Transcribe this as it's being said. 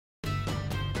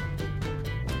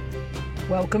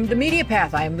Welcome to Media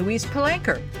Path. I am Louise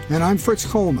Palanker. And I'm Fritz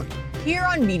Coleman. Here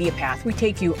on Media Path, we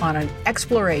take you on an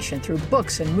exploration through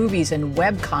books and movies and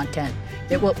web content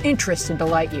that will interest and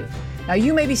delight you. Now,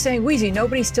 you may be saying, Wheezy,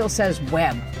 nobody still says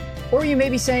web. Or you may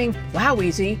be saying, wow,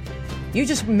 Wheezy, you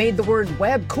just made the word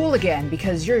web cool again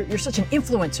because you're such an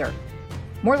influencer.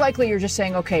 More likely, you're just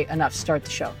saying, okay, enough, start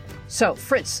the show. So,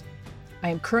 Fritz, I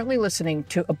am currently listening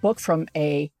to a book from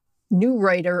a new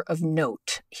writer of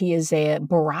note. He is a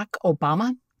Barack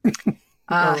Obama.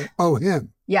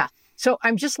 Him. Yeah. So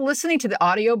I'm just listening to the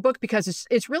audiobook because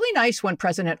it's really nice when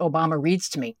President Obama reads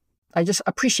to me. I just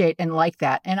appreciate and like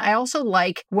that. And I also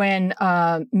like when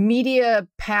media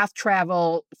path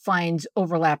travel finds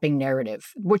overlapping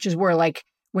narrative, which is where, like,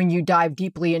 when you dive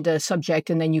deeply into a subject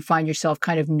and then you find yourself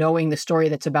kind of knowing the story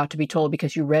that's about to be told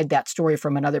because you read that story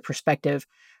from another perspective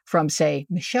from, say,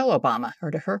 Michelle Obama.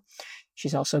 Heard of her?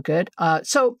 She's also good.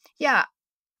 So, yeah,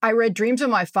 I read Dreams of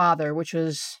My Father, which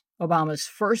was Obama's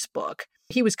first book.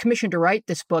 He was commissioned to write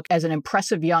this book as an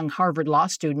impressive young Harvard law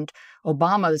student.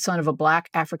 Obama, the son of a Black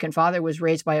African father, was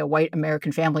raised by a white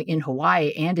American family in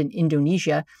Hawaii and in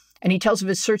Indonesia. And he tells of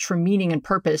his search for meaning and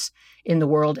purpose in the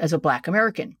world as a Black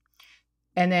American.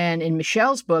 And then in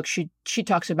Michelle's book, she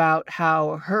talks about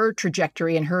how her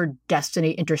trajectory and her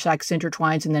destiny intersects,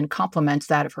 intertwines, and then complements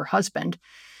that of her husband.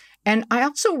 And I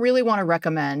also really want to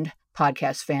recommend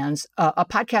podcast fans a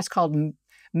podcast called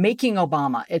Making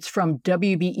Obama. It's from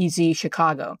WBEZ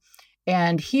Chicago.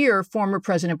 And here, former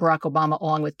President Barack Obama,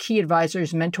 along with key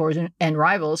advisors, mentors, and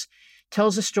rivals,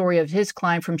 tells the story of his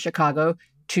climb from Chicago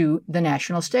to the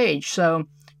national stage. So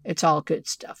it's all good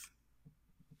stuff.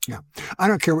 Yeah. I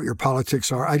don't care what your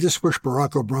politics are. I just wish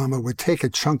Barack Obama would take a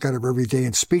chunk out of every day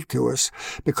and speak to us,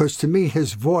 because to me,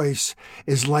 his voice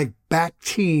is like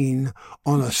Bactine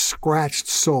on a scratched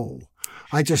soul.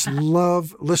 I just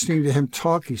love listening to him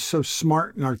talk. He's so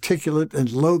smart and articulate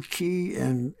and low key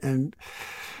and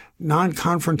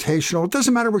non-confrontational. It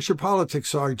doesn't matter what your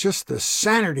politics are. Just the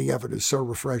sanity of it is so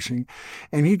refreshing.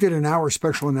 And he did an hour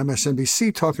special on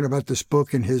MSNBC talking about this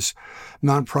book and his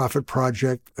nonprofit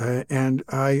project. And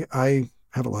I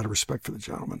have a lot of respect for the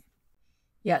gentleman.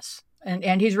 Yes.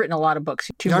 And he's written a lot of books.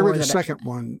 I read the second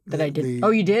one. That I did. Oh,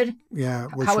 you did? Yeah.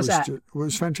 How was that? It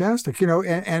was fantastic. You know,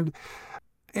 and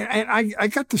I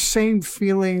got the same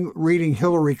feeling reading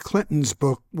Hillary Clinton's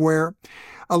book, where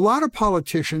a lot of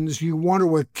politicians you want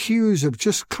to accuse of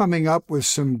just coming up with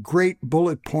some great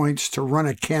bullet points to run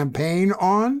a campaign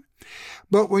on.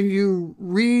 But when you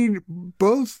read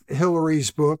both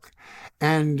Hillary's book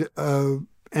and Barack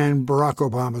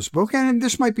Obama's book, and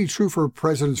this might be true for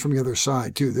presidents from the other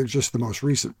side too, they're just the most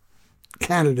recent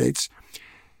candidates,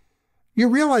 you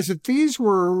realize that these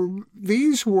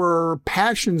were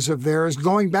passions of theirs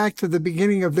going back to the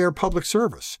beginning of their public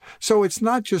service. So it's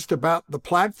not just about the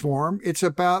platform, it's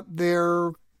about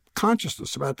their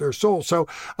consciousness, about their soul. So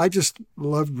I just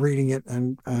loved reading it,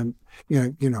 and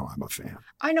you know I'm a fan.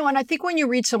 I know, and I think when you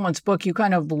read someone's book, you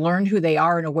kind of learn who they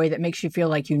are in a way that makes you feel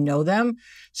like you know them.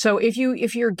 So if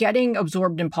you're getting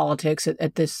absorbed in politics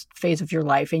at this phase of your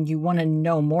life, and you want to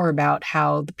know more about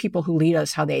how the people who lead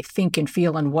us, how they think and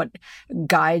feel, and what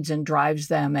guides and drives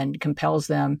them and compels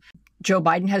them, Joe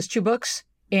Biden has 2 books,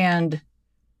 and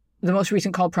the most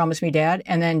recent called Promise Me Dad,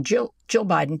 and then Jill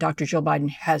Biden, Dr. Jill Biden,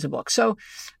 has a book. So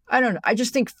I don't know. I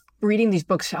just think reading these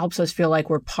books helps us feel like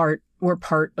we're part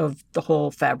of the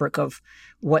whole fabric of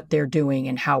what they're doing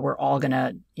and how we're all going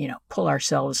to, pull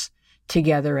ourselves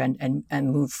together and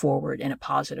move forward in a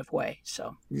positive way.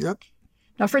 So, yep.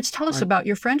 Now, Fritz, tell us about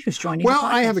your friend who's joining Well, the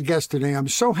podcast. I have a guest today. I'm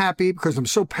so happy because I'm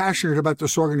so passionate about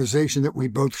this organization that we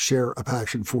both share a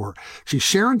passion for. She's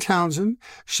Sharon Townsend.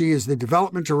 She is the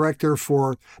development director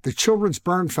for the Children's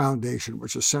Burn Foundation,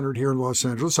 which is centered here in Los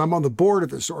Angeles. I'm on the board of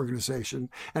this organization,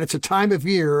 and it's a time of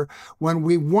year when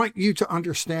we want you to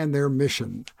understand their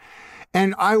mission.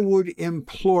 And I would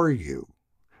implore you,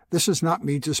 this is not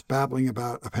me just babbling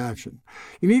about a passion.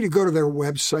 You need to go to their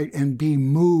website and be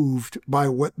moved by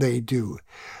what they do.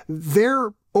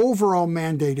 Their overall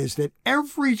mandate is that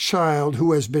every child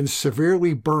who has been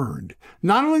severely burned,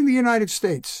 not only in the United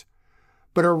States,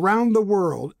 but around the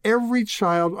world, every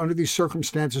child under these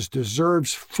circumstances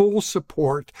deserves full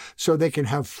support so they can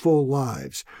have full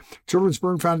lives. Children's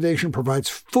Burn Foundation provides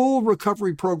full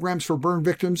recovery programs for burn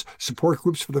victims, support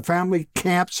groups for the family,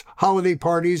 camps, holiday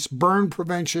parties, burn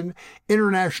prevention,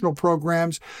 international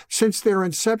programs. Since their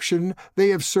inception,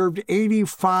 they have served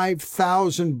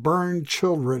 85,000 burned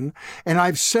children. And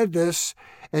I've said this,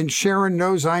 and Sharon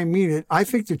knows I mean it. I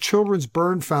think the Children's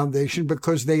Burn Foundation,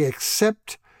 because they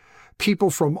accept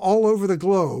people from all over the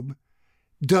globe,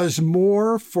 does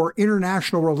more for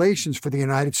international relations for the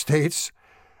United States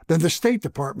than the State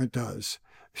Department does.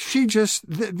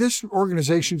 This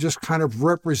organization just kind of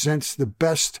represents the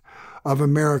best of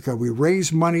America. We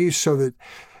raise money so that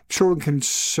children can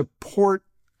support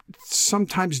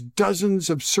sometimes dozens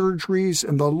of surgeries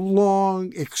and the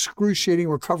long, excruciating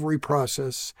recovery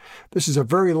process. This is a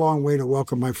very long way to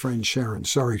welcome my friend Sharon.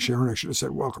 Sorry, Sharon, I should have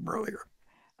said welcome earlier.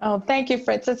 Oh, thank you,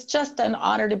 Fritz. It's just an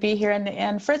honor to be here.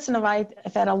 And Fritz and I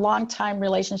have had a long time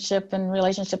relationship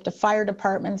to fire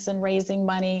departments and raising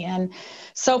money. And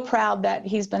so proud that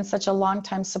he's been such a long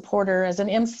time supporter as an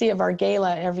MC of our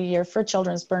gala every year for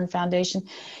Children's Burn Foundation.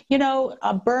 You know,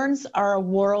 burns are a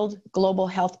world global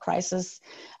health crisis.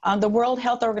 The World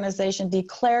Health Organization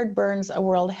declared burns a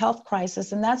world health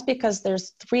crisis. And that's because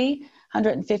there's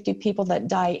 350 people that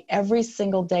die every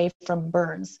single day from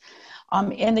burns.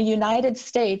 In the United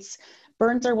States,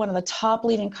 burns are one of the top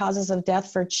leading causes of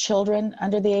death for children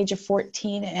under the age of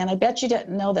 14. And I bet you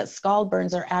didn't know that scald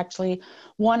burns are actually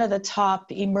one of the top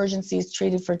emergencies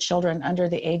treated for children under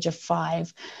the age of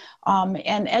 5.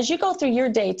 And as you go through your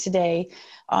day today,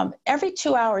 every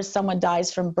 2 hours someone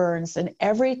dies from burns, and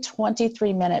every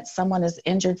 23 minutes someone is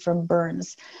injured from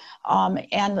burns.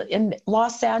 And in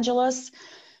Los Angeles,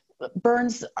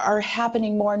 burns are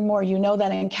happening more and more. You know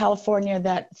that in California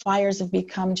that fires have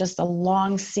become just a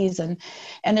long season.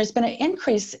 And there's been an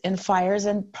increase in fires.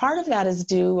 And part of that is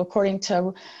due, according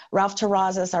to Ralph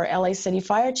Terrazas, our LA City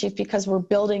Fire Chief, because we're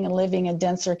building and living in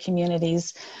denser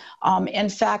communities. In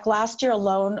fact, last year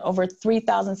alone, over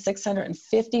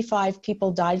 3,655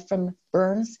 people died from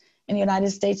burns in the United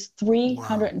States.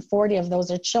 340 of those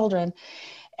are children.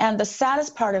 And the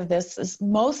saddest part of this is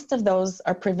most of those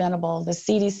are preventable. The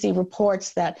CDC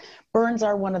reports that burns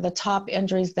are one of the top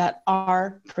injuries that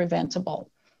are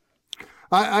preventable.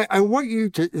 I want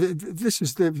you to,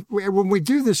 when we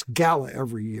do this gala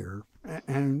every year,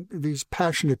 and these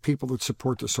passionate people that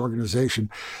support this organization,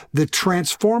 the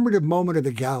transformative moment of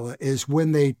the gala is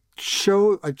when they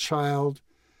show a child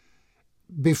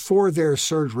before their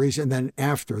surgeries and then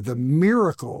after, the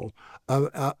miracle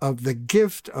of the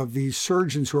gift of these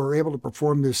surgeons who are able to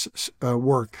perform this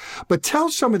work. But tell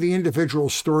some of the individual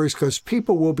stories, because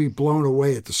people will be blown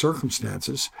away at the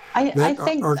circumstances that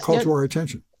are called to our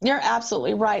attention. You're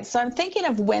absolutely right. So I'm thinking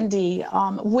of Wendy.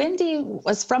 Wendy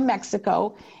was from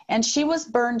Mexico, and she was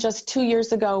burned just 2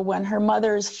 years ago when her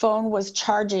mother's phone was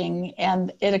charging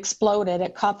and it exploded.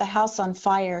 It caught the house on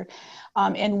fire.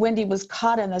 And Wendy was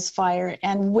caught in this fire.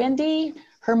 And Wendy,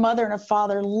 her mother and her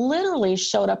father literally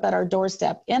showed up at our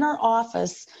doorstep in our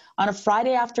office on a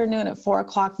Friday afternoon at 4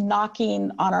 o'clock, knocking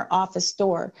on our office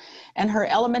door. And her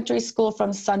elementary school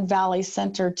from Sun Valley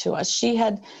sent her to us. She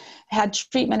had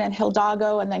treatment in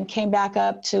Hidalgo and then came back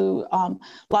up to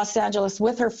Los Angeles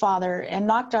with her father and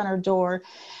knocked on her door.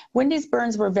 Wendy's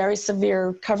burns were very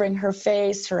severe, covering her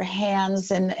face, her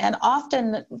hands, and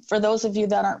often, for those of you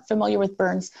that aren't familiar with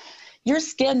burns, your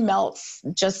skin melts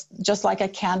just like a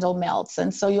candle melts.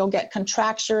 And so you'll get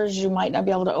contractures. You might not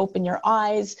be able to open your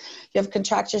eyes. You have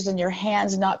contractures in your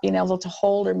hands, not being able to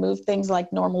hold or move things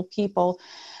like normal people.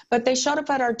 But they showed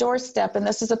up at our doorstep, and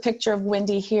this is a picture of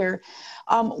Wendy here.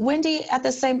 Wendy, at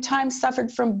the same time,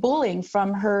 suffered from bullying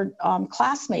from her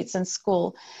classmates in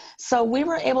school. So we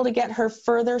were able to get her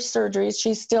further surgeries.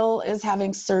 She still is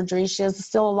having surgery. She has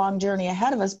still a long journey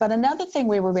ahead of us. But another thing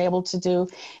we were able to do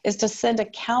is to send a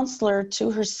counselor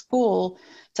to her school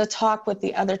to talk with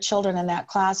the other children in that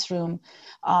classroom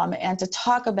and to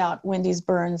talk about Wendy's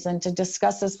burns and to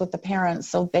discuss this with the parents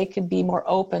so they could be more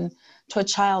open to a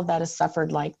child that has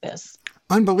suffered like this.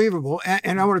 Unbelievable.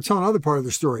 And I want to tell another part of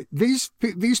the story. These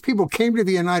people came to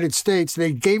the United States.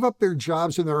 They gave up their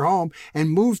jobs in their home and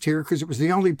moved here because it was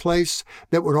the only place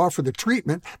that would offer the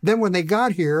treatment. Then when they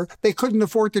got here, they couldn't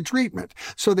afford the treatment.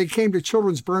 So they came to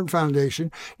Children's Burn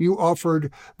Foundation. You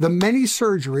offered the many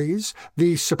surgeries,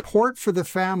 the support for the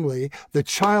family, the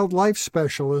child life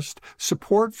specialist,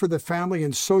 support for the family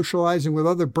and socializing with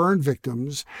other burn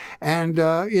victims. And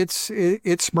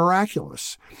it's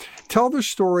miraculous. Tell the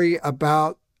story about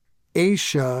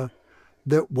Aisha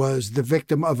that was the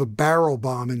victim of a barrel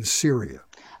bomb in Syria.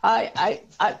 I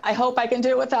hope I can do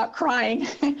it without crying.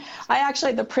 I actually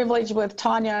had the privilege with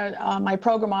Tanya, my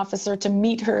program officer, to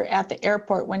meet her at the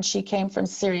airport when she came from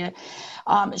Syria.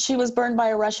 She was burned by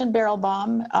a Russian barrel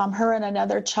bomb, her and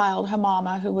another child,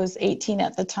 Hamama, who was 18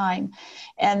 at the time.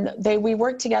 And we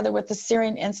worked together with the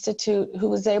Syrian Institute, who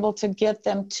was able to get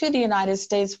them to the United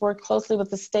States, worked closely with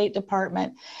the State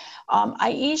Department.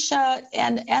 Aisha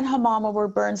and Hamama were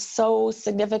burned so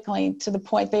significantly to the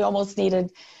point they almost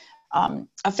needed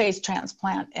a face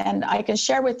transplant. And I can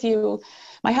share with you,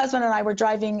 my husband and I were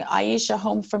driving Aisha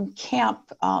home from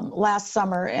camp last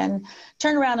summer, and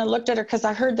turned around and looked at her because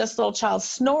I heard this little child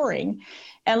snoring,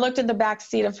 and looked in the back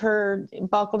seat of her,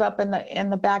 buckled up in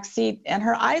the back seat, and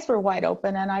her eyes were wide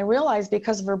open. And I realized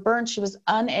because of her burn, she was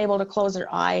unable to close her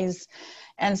eyes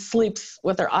and sleeps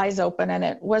with her eyes open. And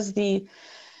it was the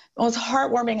most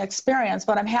heartwarming experience.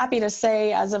 But I'm happy to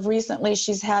say, as of recently,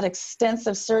 she's had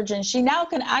extensive surgery. She now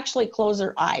can actually close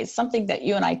her eyes, something that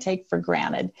you and I take for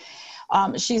granted.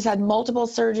 She's had multiple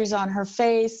surgeries on her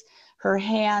face, her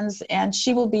hands, and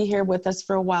she will be here with us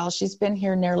for a while. She's been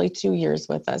here nearly 2 years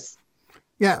with us.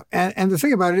 Yeah, and the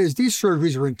thing about it is these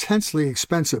surgeries are intensely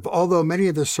expensive, although many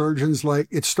of the surgeons, like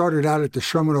it started out at the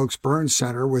Sherman Oaks Burn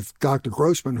Center with Dr.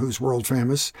 Grossman, who's world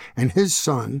famous, and his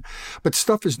son, but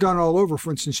stuff is done all over.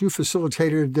 For instance, you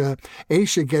facilitated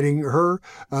Aisha getting her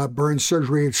burn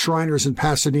surgery at Shriners in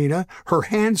Pasadena, her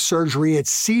hand surgery at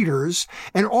Cedars,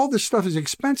 and all this stuff is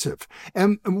expensive.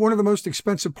 And one of the most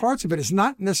expensive parts of it is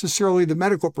not necessarily the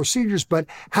medical procedures, but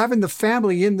having the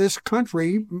family in this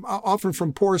country, often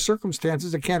from poor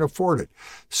circumstances, that can't afford it.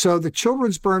 So the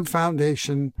Children's Burn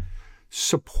Foundation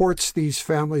supports these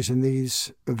families and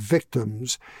these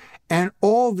victims. And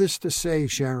all this to say,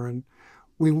 Sharon,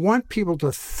 we want people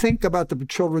to think about the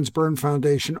Children's Burn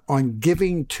Foundation on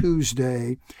Giving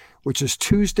Tuesday, which is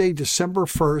Tuesday, December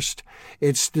 1st.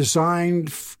 It's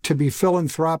designed to be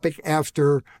philanthropic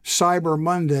after Cyber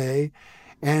Monday.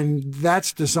 And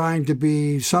that's designed to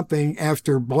be something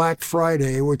after Black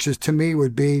Friday, which is, to me,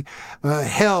 would be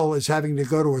hell is having to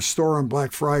go to a store on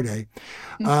Black Friday.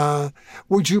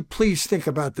 Would you please think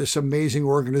about this amazing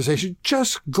organization?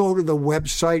 Just go to the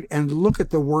website and look at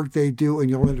the work they do, and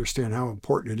you'll understand how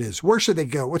important it is. Where should they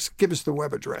go? Give us the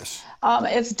web address.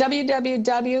 It's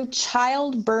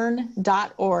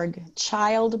www.childburn.org,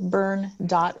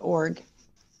 childburn.org.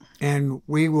 And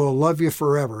we will love you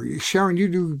forever. Sharon, you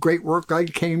do great work. I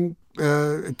came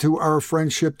to our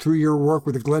friendship through your work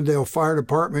with the Glendale Fire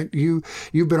Department.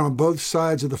 You've been on both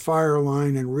sides of the fire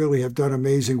line and really have done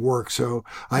amazing work. So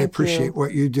I appreciate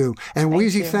what you do. And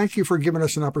Weezy, thank you for giving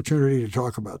us an opportunity to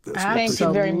talk about this. Thank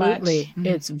you very much.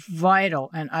 It's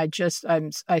vital. And I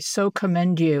so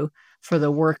commend you for the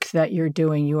work that you're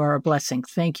doing. You are a blessing.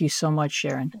 Thank you so much,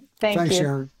 Sharon. Thanks, you.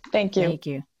 Sharon. Thank you. Thank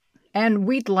you. And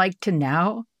we'd like to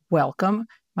now welcome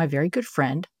my very good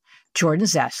friend, Jordan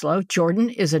Zaslow. Jordan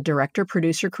is a director,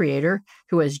 producer, creator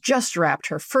who has just wrapped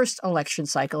her first election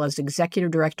cycle as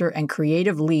executive director and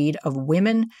creative lead of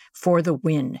Women for the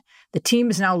Win. The team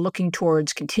is now looking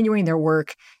towards continuing their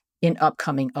work in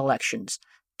upcoming elections.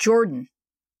 Jordan,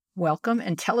 welcome,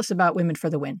 and tell us about Women for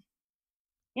the Win.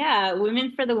 Yeah,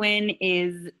 Women for the Win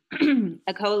is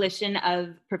a coalition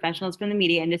of professionals from the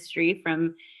media industry,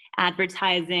 from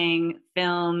advertising,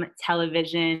 film,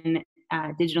 television,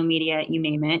 digital media, you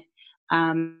name it.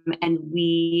 And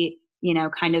we,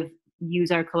 kind of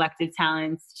use our collective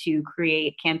talents to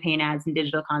create campaign ads and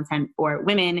digital content for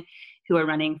women who are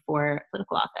running for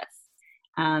political office.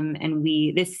 And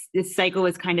this cycle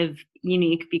was kind of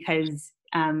unique because,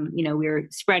 we were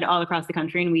spread all across the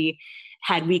country, and we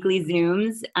had weekly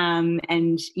Zooms. And,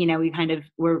 we kind of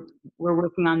we're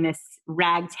working on this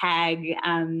ragtag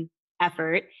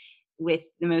effort with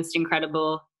the most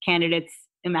incredible candidates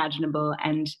imaginable,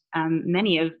 and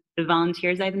many of the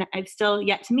volunteers I've still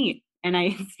yet to meet, and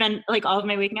I spent like all of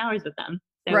my waking hours with them.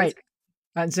 So right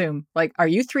on Zoom. Like, are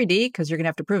you 3D? Because you're gonna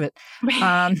have to prove it.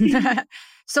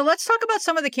 So let's talk about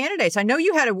some of the candidates. I know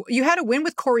you had a win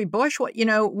with Cori Bush.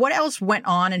 What else went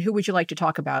on, and who would you like to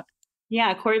talk about?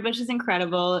 Yeah, Cori Bush is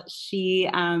incredible. She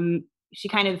kind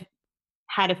of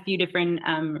had a few different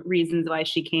reasons why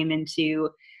she came into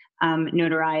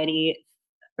notoriety.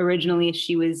 Originally,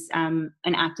 she was an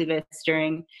activist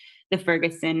during the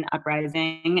Ferguson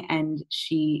uprising, and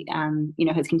she,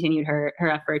 has continued her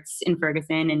efforts in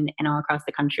Ferguson and all across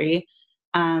the country.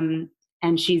 And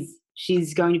she's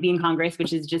going to be in Congress,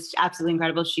 which is just absolutely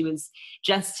incredible. She was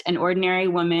just an ordinary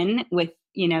woman with,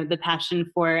 the passion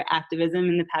for activism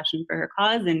and the passion for her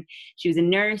cause. And she was a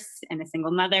nurse and a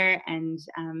single mother. And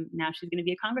now she's going to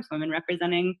be a congresswoman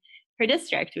representing her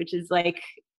district, which is like,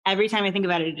 every time I think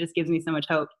about it, it just gives me so much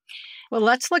hope. Well,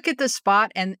 let's look at this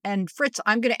spot. And Fritz,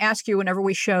 I'm going to ask you whenever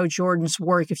we show Jordan's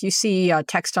work, if you see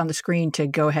text on the screen, to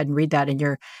go ahead and read that in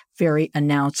your very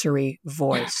announcery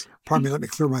voice. Pardon me, let me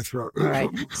clear my throat. All right.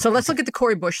 So let's look at the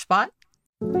Cori Bush spot.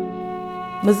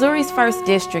 Missouri's 1st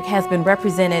District has been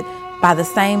represented by the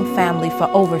same family for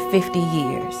over 50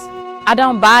 years. I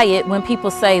don't buy it when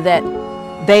people say that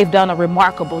they've done a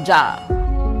remarkable job.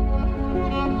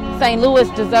 St. Louis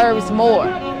deserves more.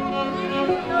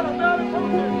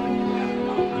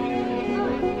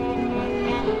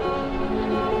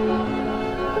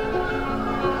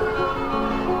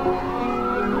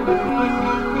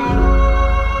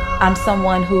 I'm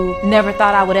someone who never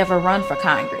thought I would ever run for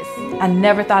Congress. I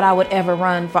never thought I would ever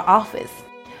run for office.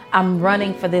 I'm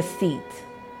running for this seat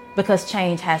because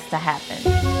change has to happen.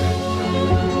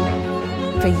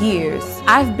 For years,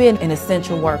 I've been an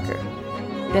essential worker.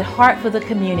 That heart for the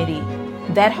community,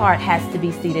 that heart has to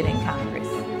be seated in Congress.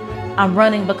 I'm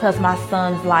running because my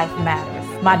son's life matters.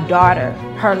 My daughter,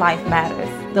 her life matters.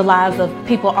 The lives of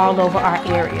people all over our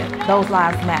area, those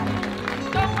lives matter.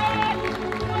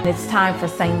 It's time for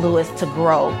St. Louis to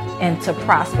grow and to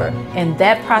prosper, and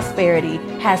that prosperity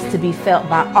has to be felt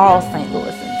by all St.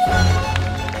 Louisans.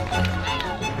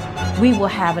 We will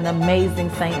have an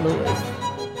amazing St. Louis.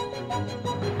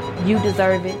 You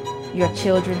deserve it, your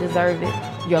children deserve it,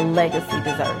 your legacy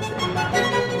deserves it.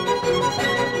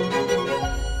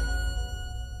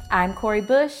 I'm Cori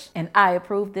Bush, and I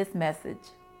approve this message.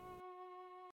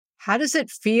 How does it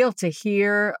feel to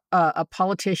hear a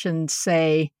politician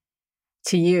say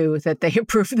to you that they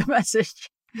approve the message?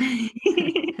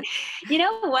 You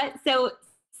know what? So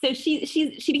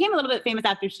she became a little bit famous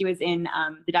after she was in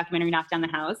the documentary Knock Down the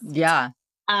House. Yeah.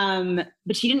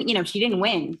 But she didn't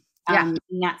win in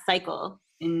that cycle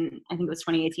in, I think it was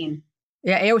 2018.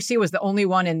 Yeah, AOC was the only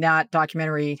one in that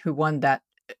documentary who won that.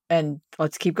 And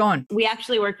let's keep going. We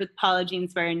actually worked with Paula Jean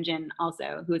Swearengin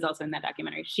also, who was also in that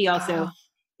documentary. She also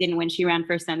didn't win. She ran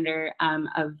for senator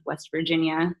of West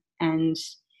Virginia. And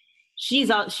she's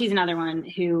another one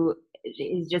who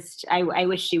is just, I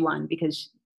wish she won because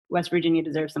West Virginia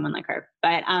deserves someone like her.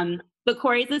 But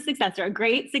Cori's a successor, a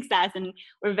great success, and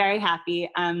we're very happy.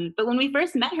 But when we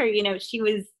first met her, she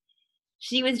was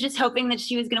just hoping that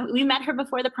she was we met her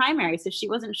before the primary, so she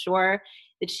wasn't sure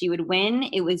that she would win.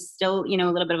 It was still, a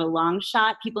little bit of a long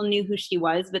shot. People knew who she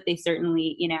was, but they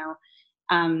certainly,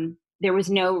 there was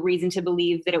no reason to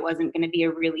believe that it wasn't going to be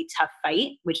a really tough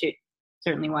fight, which it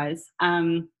certainly was.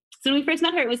 So when we first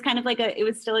met her, it was kind of like it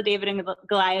was still a David and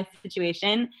Goliath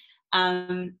situation.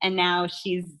 And now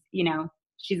she's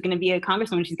going to be a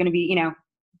congresswoman. She's going to be,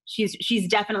 she's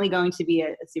definitely going to be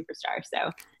a superstar.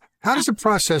 So how does the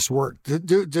process work?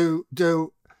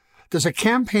 Does a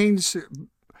campaign's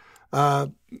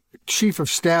chief of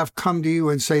staff come to you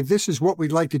and say, this is what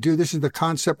we'd like to do, this is the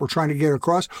concept we're trying to get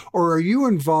across? Or are you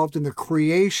involved in the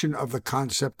creation of the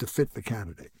concept to fit the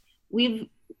candidate?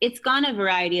 It's gone a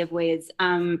variety of ways.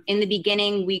 In the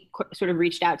beginning, we sort of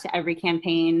reached out to every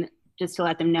campaign just to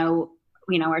let them know,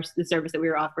 the service that we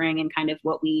were offering and kind of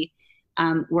what we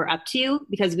were up to,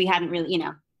 because we hadn't really,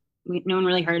 no one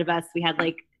really heard of us. We had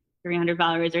like 300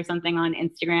 followers or something on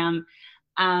Instagram.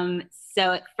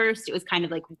 So at first it was kind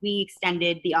of like we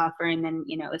extended the offer, and then,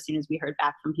 as soon as we heard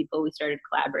back from people, we started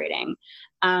collaborating.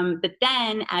 But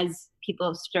then as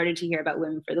people started to hear about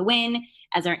Women for the Win,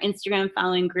 as our Instagram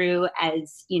following grew,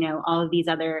 as, all of these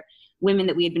other women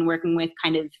that we had been working with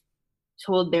kind of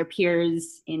told their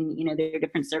peers in, their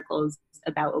different circles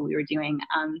about what we were doing,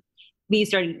 we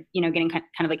started, getting kind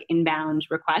of like inbound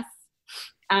requests.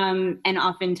 And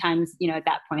oftentimes, at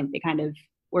that point, they kind of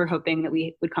were hoping that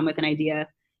we would come with an idea.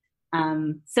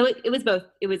 So it was both.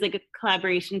 It was like a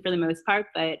collaboration for the most part,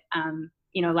 but, a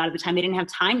lot of the time they didn't have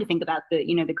time to think about the,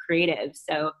 the creative.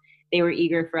 So they were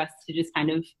eager for us to just kind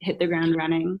of hit the ground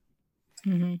running.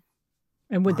 Mm-hmm.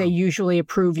 And would they usually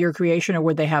approve your creation, or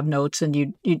would they have notes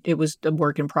and it was a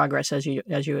work in progress as you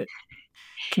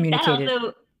communicated? That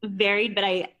also varied, but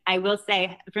I will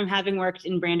say, from having worked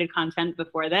in branded content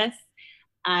before this,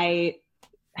 I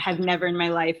have never in my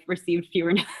life received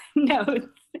fewer notes.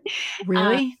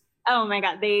 Really? Oh my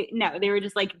God. They were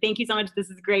just like, thank you so much. This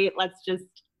is great. Let's just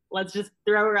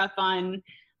throw her up online.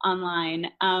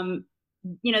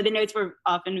 The notes were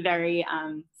often very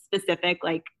specific,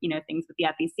 like, things with the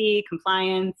FEC,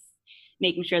 compliance,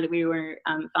 making sure that we were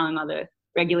following all the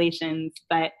regulations.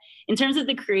 But in terms of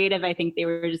the creative, I think they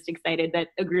were just excited that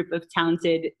a group of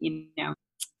talented,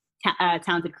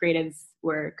 talented creatives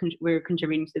were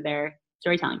contributing to their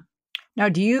storytelling. Now,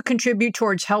 do you contribute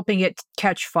towards helping it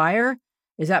catch fire?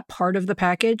 Is that part of the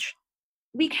package?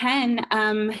 We can.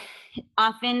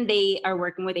 Often they are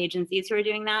working with agencies who are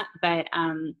doing that, but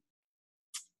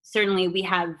certainly we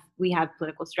have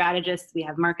political strategists, we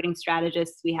have marketing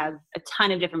strategists, we have a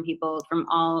ton of different people from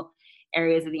all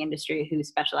areas of the industry who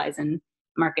specialize in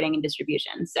marketing and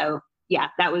distribution. So yeah,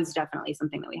 that was definitely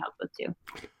something that we helped with too.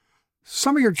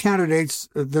 Some of your candidates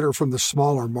that are from the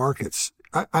smaller markets,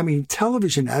 I mean,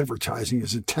 television advertising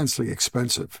is intensely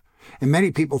expensive. And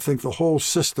many people think the whole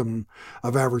system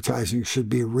of advertising should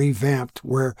be revamped,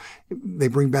 where they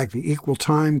bring back the equal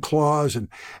time clause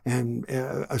and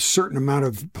a certain amount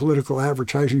of political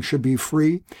advertising should be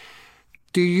free.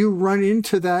 Do you run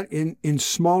into that in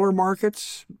smaller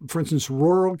markets, for instance,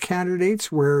 rural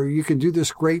candidates, where you can do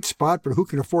this great spot, but who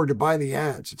can afford to buy the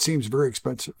ads? It seems very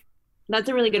expensive. That's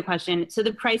a really good question. So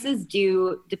the prices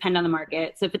do depend on the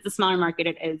market. So if it's a smaller market,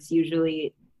 it is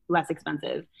usually less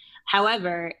expensive.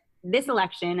 However, this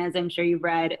election, as I'm sure you've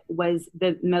read, was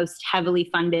the most heavily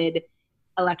funded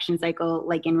election cycle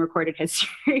like in recorded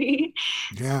history.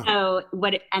 Yeah. So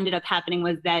what ended up happening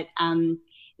was that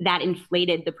that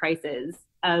inflated the prices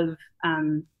of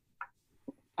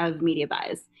media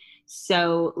buys.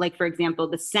 So, like for example,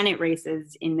 the Senate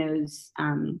races in those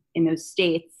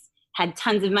states had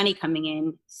tons of money coming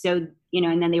in. So,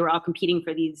 and then they were all competing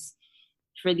for these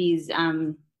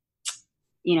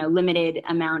limited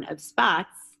amount of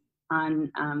spots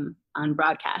on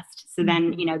broadcast. So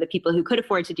then, the people who could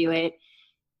afford to do it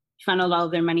funneled all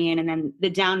of their money in, and then the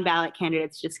down ballot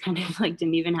candidates just kind of like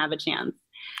didn't even have a chance.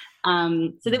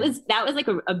 So that was like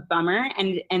a bummer.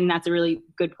 And that's a really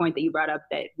good point that you brought up,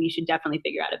 that we should definitely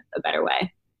figure out a better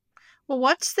way. Well,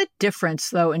 what's the difference,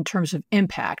 though, in terms of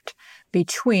impact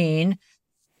between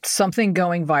something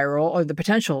going viral or the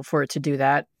potential for it to do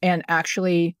that and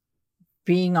actually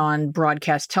being on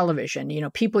broadcast television?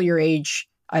 People your age,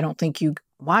 I don't think you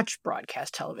watch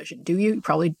broadcast television, do you? You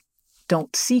probably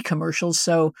don't see commercials.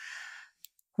 So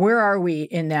where are we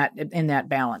in that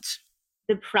balance?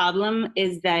 The problem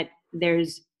is that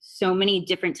there's so many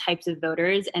different types of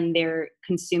voters, and they're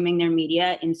consuming their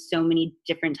media in so many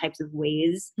different types of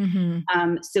ways.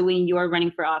 Mm-hmm. So when you're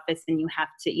running for office and you have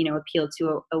to, appeal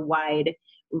to a wide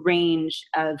range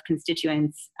of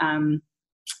constituents,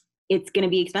 it's going to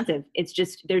be expensive. It's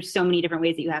just, there's so many different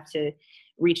ways that you have to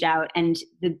reach out. And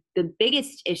the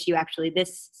biggest issue actually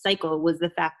this cycle was the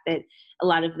fact that a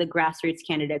lot of the grassroots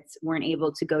candidates weren't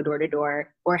able to go door to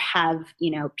door or have,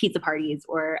 pizza parties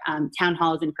or town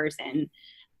halls in person,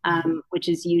 which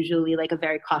is usually like a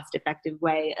very cost-effective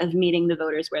way of meeting the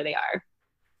voters where they are.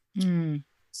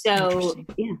 So,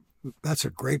 yeah. That's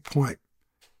a great point.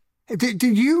 Did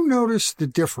you notice the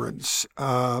difference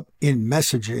in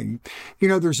messaging?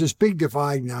 There's this big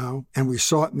divide now, and we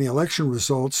saw it in the election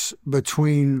results,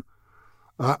 between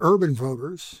urban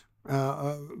voters,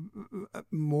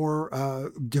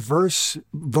 more diverse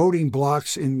voting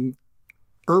blocks in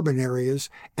urban areas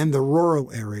and the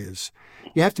rural areas.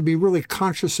 You have to be really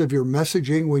conscious of your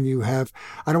messaging when you have,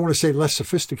 I don't want to say less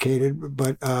sophisticated,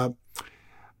 but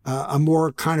a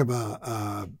more kind of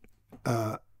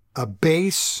a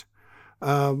base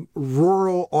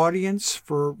rural audience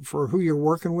for who you're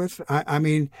working with. I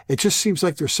mean, it just seems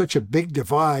like there's such a big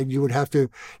divide. You would have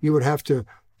to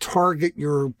target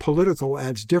your political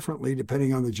ads differently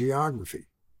depending on the geography.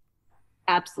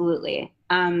 Absolutely.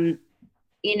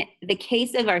 In the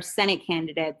case of our Senate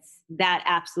candidates, that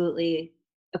absolutely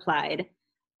applied.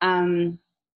 In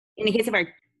the case of our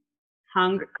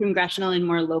congressional and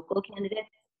more local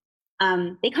candidates,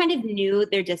 they kind of knew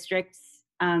their districts,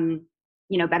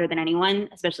 better than anyone,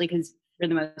 especially because for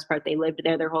the most part, they lived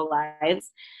there their whole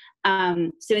lives.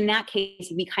 So in that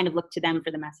case, we kind of looked to them for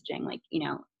the messaging. Like,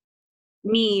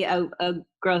 me, a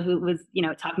girl who was,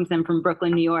 talking to them from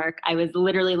Brooklyn, New York, I was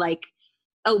literally like,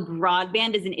 oh,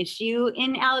 broadband is an issue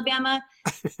in Alabama.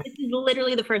 This is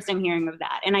literally the first I'm hearing of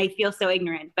that. And I feel so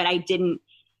ignorant, but it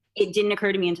didn't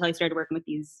occur to me until I started working with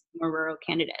these more rural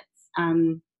candidates,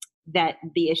 that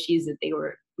the issues that they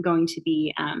were going to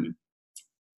be,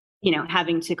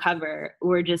 having to cover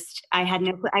were just, I had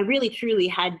no clue. I really truly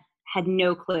had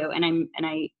no clue. And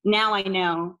now I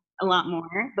know a lot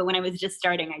more, but when I was just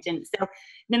starting, I didn't. So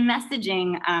the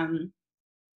messaging,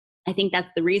 I think that's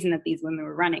the reason that these women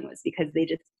were running, was because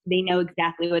they know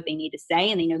exactly what they need to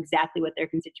say, and they know exactly what their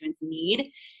constituents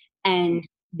need. And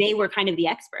they were kind of the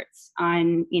experts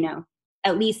on,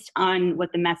 at least on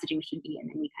what the messaging should be. And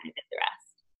then we kind of did the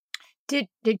rest.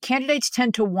 Did candidates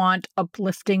tend to want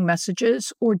uplifting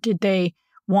messages, or did they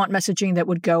want messaging that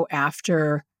would go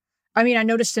after? I mean, I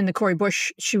noticed in the Cori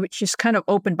Bush, she just kind of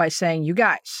opened by saying, "You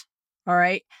guys, all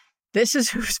right, this is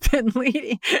who's been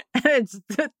leading, and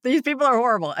these people are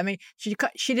horrible." I mean, she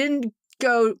didn't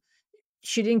go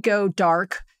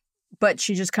dark, but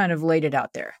she just kind of laid it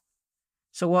out there.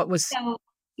 So what was? So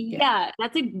yeah,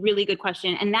 that's a really good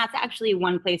question, and that's actually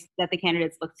one place that the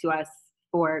candidates look to us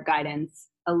for guidance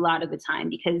a lot of the time,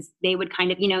 because they would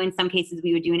kind of, in some cases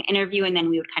we would do an interview and then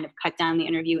we would kind of cut down the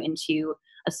interview into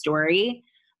a story.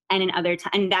 And in other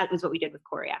and that was what we did with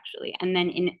Cori, actually. And then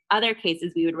in other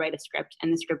cases, we would write a script,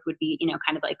 and the script would be,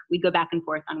 kind of like we'd go back and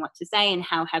forth on what to say and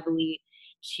how heavily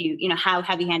how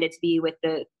heavy-handed to be with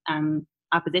the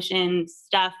opposition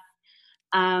stuff.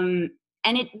 And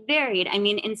it varied. I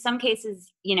mean, in some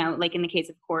cases, like in the case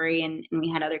of Cori, and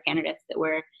we had other candidates that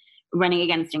were running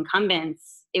against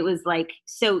incumbents, it was like,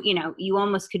 so,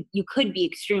 you could be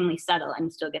extremely subtle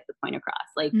and still get the point across.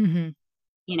 Like,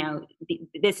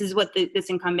 this is what this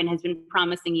incumbent has been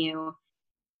promising you,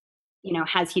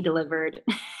 has he delivered?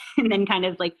 And then kind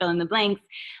of like fill in the blanks.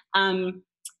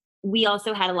 We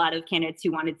also had a lot of candidates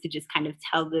who wanted to just kind of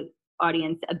tell the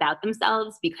audience about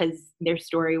themselves because their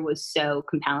story was so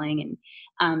compelling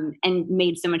and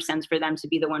made so much sense for them to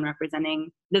be the one representing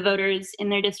the voters in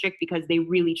their district, because they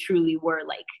really truly were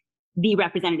like the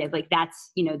representative. Like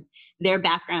that's, their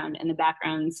background and the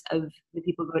backgrounds of the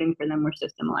people voting for them were so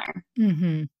similar.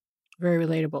 Mm-hmm. Very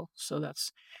relatable. So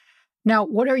now,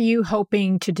 what are you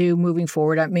hoping to do moving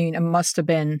forward? I mean, it must have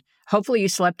been, hopefully you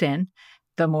slept in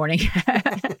the morning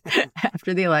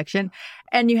after the election,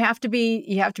 and you have to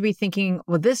be thinking,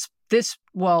 well, this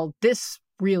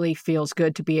really feels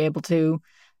good to be able to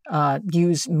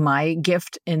use my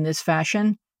gift in this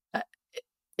fashion.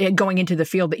 Going into the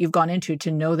field that you've gone into, to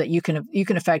know that you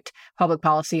can affect public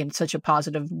policy in such a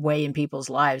positive way in people's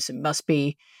lives, it must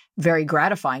be very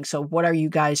gratifying. So what are you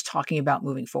guys talking about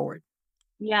moving forward?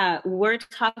 Yeah, we're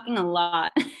talking a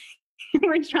lot.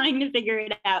 We're trying to figure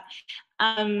it out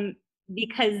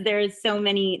because there's so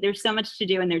much to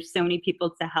do and there's so many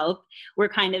people to help. We're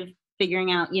kind of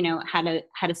figuring out, how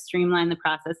to streamline the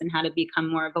process and how to become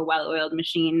more of a well-oiled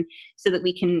machine so that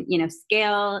we can,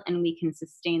 scale and we can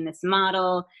sustain this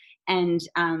model and,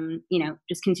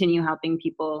 just continue helping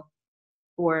people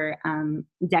for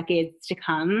decades to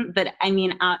come. But I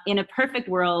mean, in a perfect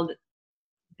world,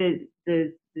 the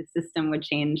system would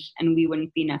change and we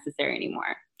wouldn't be necessary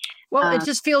anymore. Well, it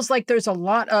just feels like there's a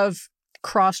lot of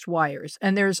crossed wires,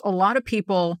 and there's a lot of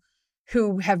people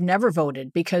who have never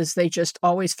voted because they just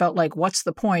always felt like, what's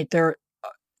the point?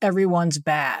 Everyone's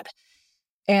bad.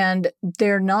 And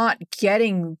they're not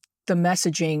getting the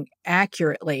messaging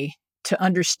accurately to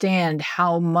understand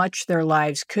how much their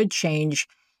lives could change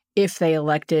if they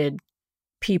elected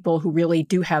people who really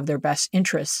do have their best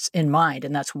interests in mind.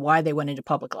 And that's why they went into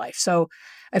public life. So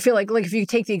I feel like if you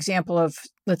take the example of,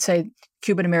 let's say,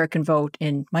 Cuban American vote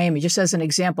in Miami, just as an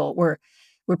example, where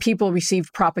people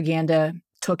received propaganda,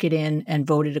 took it in, and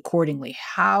voted accordingly.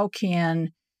 How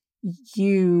can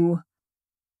you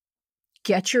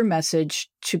get your message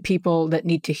to people that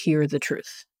need to hear the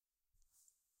truth?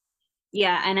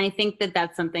 Yeah, and I think that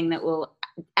that's something that will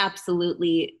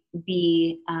absolutely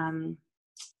be.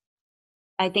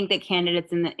 I think that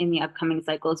candidates in the upcoming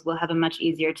cycles will have a much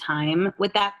easier time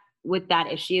with that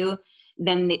issue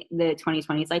than the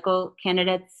 2020 cycle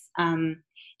candidates.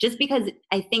 Just because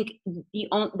I think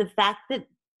the fact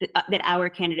that our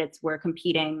candidates were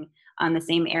competing on the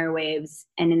same airwaves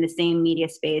and in the same media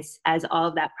space as all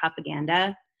of that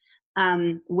propaganda,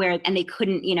 and they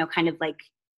couldn't, kind of like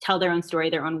tell their own story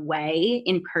their own way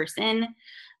in person.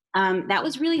 That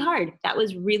was really hard. That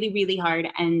was really, really hard.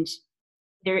 And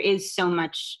there is so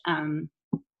much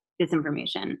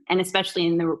disinformation, and especially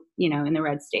in the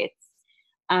red states.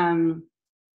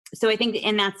 So I think,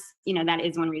 and that's, that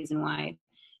is one reason why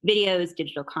videos,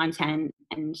 digital content,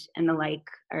 and the like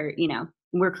are,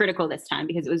 were critical this time,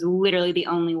 because it was literally the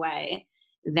only way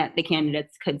that the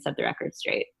candidates could set the record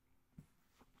straight.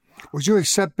 Would you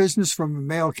accept business from a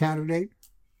male candidate?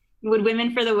 Would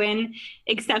Women for the Win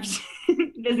accept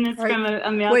business from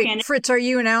a male candidate? Fritz, are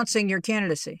you announcing your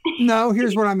candidacy? No,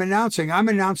 here's what I'm announcing. I'm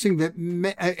announcing that,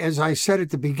 as I said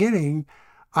at the beginning,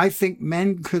 I think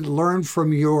men could learn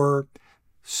from your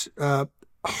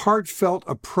heartfelt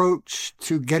approach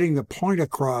to getting the point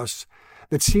across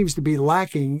that seems to be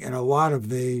lacking in a lot of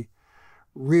the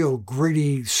real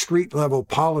gritty street level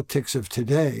politics of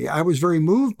today. I was very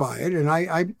moved by it, and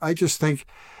I just think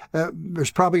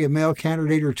there's probably a male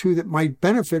candidate or two that might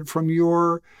benefit from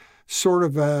your sort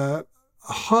of a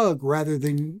hug rather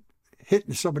than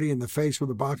hitting somebody in the face with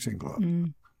a boxing glove.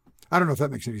 Mm. I don't know if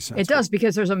that makes any sense. It does,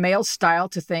 because there's a male style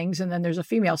to things and then there's a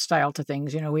female style to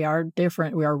things. We are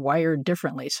different. We are wired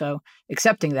differently. So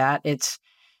accepting that,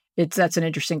 that's an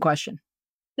interesting question.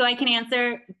 So I can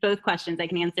answer both questions. I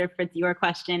can answer Fritz, your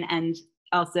question, and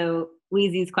also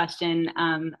Weezy's question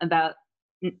about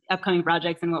upcoming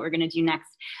projects and what we're going to do next.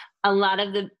 A lot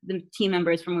of the team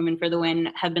members from Women for the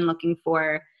Win have been looking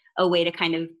for a way to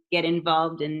kind of get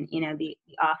involved in, the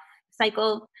off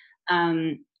cycle.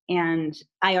 And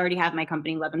I already have my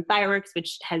company, Love and Fireworks,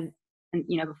 which has,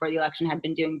 before the election had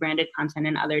been doing branded content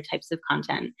and other types of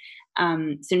content.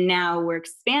 So now we're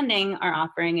expanding our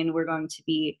offering, and we're going to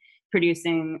be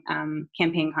producing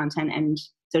campaign content and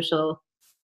social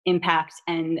impact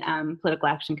and political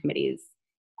action committees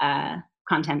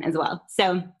content as well.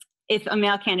 So if a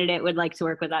male candidate would like to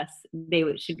work with us,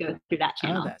 should go through that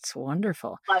channel. Oh, that's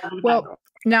wonderful. Well,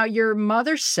 now your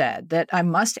mother said that I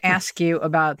must ask you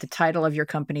about the title of your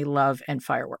company, Love and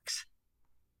Fireworks.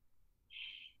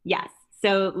 Yes.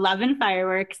 So Love and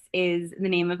Fireworks is the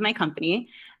name of my company.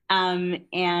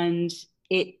 And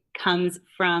it comes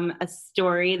from a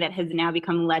story that has now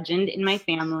become legend in my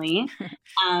family.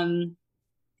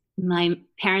 My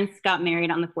parents got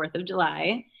married on the 4th of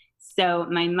July. So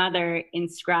my mother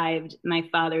inscribed my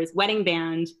father's wedding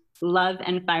band, Love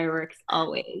and Fireworks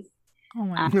Always. Oh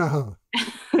my God.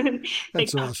 The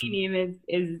That's company awesome. name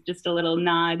is just a little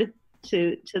nod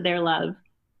to their love.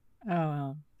 Oh,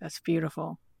 well, that's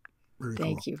beautiful. Very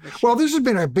Thank cool. you. Well, this has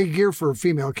been a big year for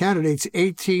female candidates.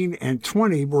 18 and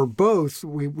 20 were both,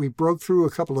 we broke through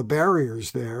a couple of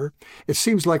barriers there. It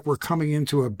seems like we're coming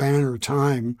into a banner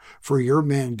time for your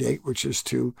mandate, which is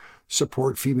to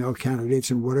support female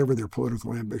candidates in whatever their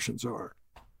political ambitions are.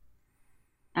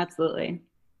 Absolutely.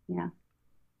 Yeah.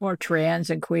 Or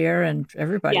trans and queer and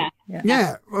everybody.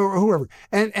 Yeah, or whoever.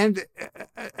 And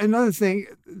another thing,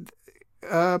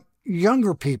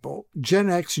 younger people, Gen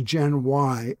X, Gen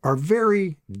Y, are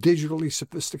very digitally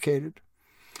sophisticated,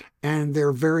 and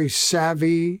they're very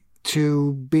savvy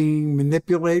to being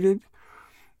manipulated.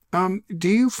 Do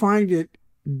you find it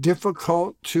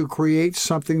difficult to create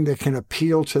something that can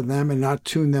appeal to them and not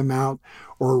tune them out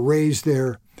or raise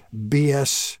their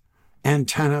BS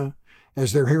antenna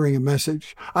as they're hearing a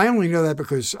message? I only know that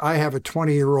because I have a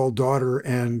 20-year-old daughter,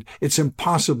 and it's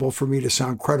impossible for me to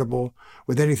sound credible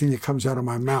with anything that comes out of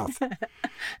my mouth.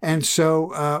 And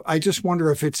so I just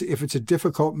wonder if it's a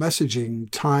difficult messaging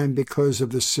time because of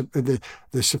the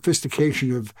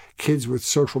sophistication of kids with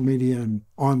social media and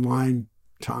online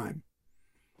time.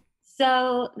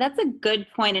 So that's a good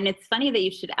point. And it's funny that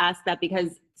you should ask that,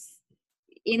 because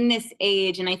in this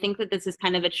age, and I think that this is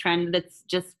kind of a trend that's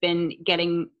just been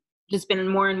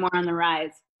more and more on the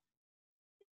rise.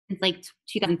 It's like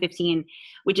 2015,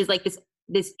 which is like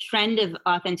this trend of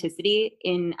authenticity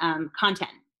in content.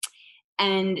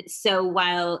 And so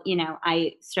while,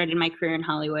 I started my career in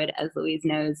Hollywood, as Louise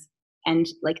knows, and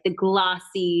like the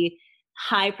glossy,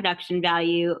 high production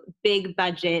value, big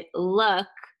budget look,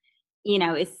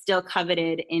 is still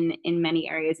coveted in many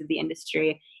areas of the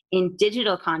industry. In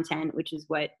digital content, which is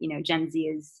what, Gen Z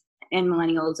is and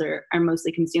millennials are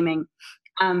mostly consuming,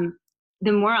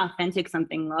 the more authentic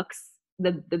something looks,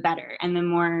 the better. And the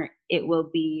more it will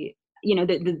be,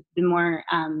 the more,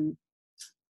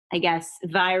 I guess,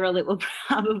 viral it will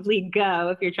probably go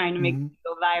if you're trying to make it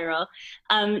go viral.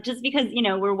 Just because,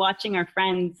 we're watching our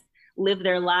friends live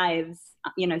their lives,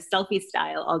 selfie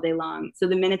style all day long. So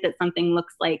the minute that something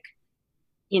looks like,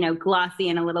 glossy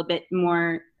and a little bit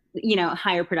more,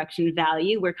 higher production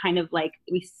value, we're kind of like,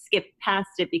 we skip past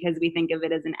it because we think of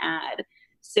it as an ad.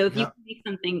 So if you make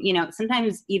something,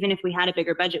 sometimes even if we had a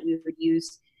bigger budget, we would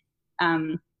use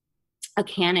a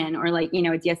Canon or like, a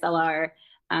DSLR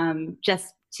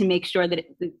just to make sure that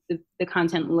the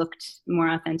content looked more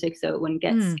authentic, so it wouldn't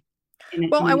get.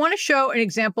 Well, I want to show an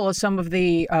example of some of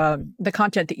the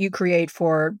content that you create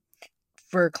for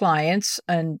clients,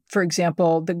 and for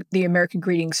example, the American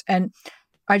Greetings. And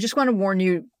I just want to warn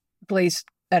you, please,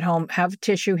 at home, have a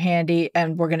tissue handy,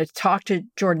 and we're going to talk to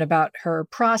Jordan about her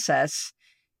process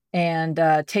and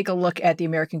take a look at the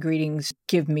American Greetings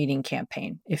Give Meeting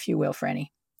campaign, if you will, Franny.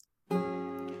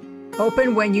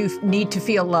 Open when you need to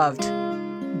feel loved.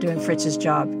 I'm doing Fritz's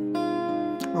job.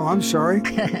 Oh, I'm sorry.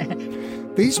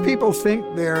 These people think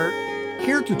they're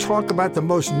here to talk about the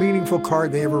most meaningful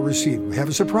card they ever received. We have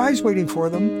a surprise waiting for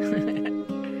them.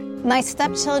 My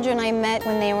stepchildren I met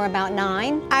when they were about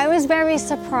 9. I was very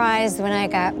surprised when I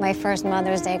got my first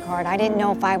Mother's Day card. I didn't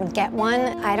know if I would get one.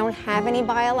 I don't have any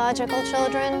biological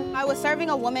children. I was serving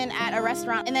a woman at a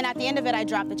restaurant, and then at the end of it, I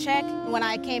dropped the check. When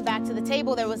I came back to the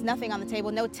table, there was nothing on the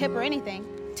table, no tip or anything.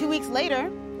 2 weeks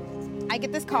later, I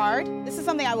get this card. This is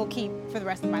something I will keep for the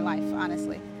rest of my life,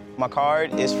 honestly. My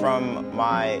card is from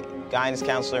my guidance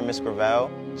counselor, Miss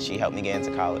Gravel. She helped me get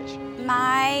into college.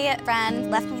 My friend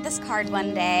left me this card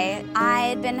one day.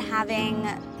 I'd been having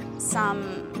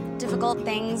some difficult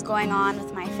things going on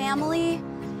with my family.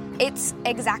 It's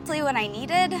exactly what I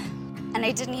needed, and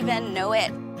I didn't even know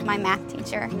it. My math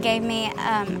teacher gave me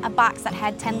a box that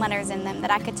had 10 letters in them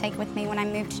that I could take with me when I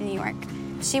moved to New York.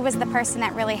 She was the person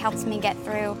that really helped me get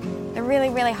through the really,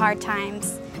 really hard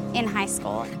times in high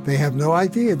school. They have no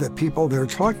idea that people they're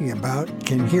talking about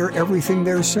can hear everything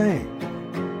they're saying.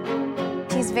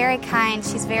 She's very kind,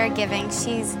 she's very giving,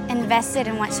 she's invested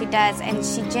in what she does, and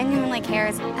she genuinely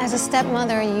cares. As a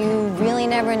stepmother, you really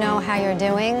never know how you're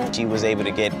doing. She was able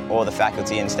to get all the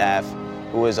faculty and staff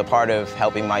who was a part of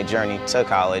helping my journey to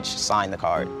college, sign the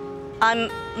card.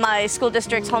 I'm my school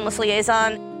district's homeless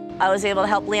liaison. I was able to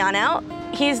help Leon out.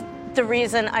 He's the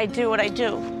reason I do what I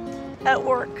do at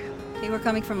work. We were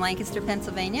coming from Lancaster,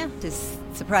 Pennsylvania to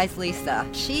surprise Lisa.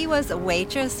 She was a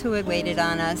waitress who had waited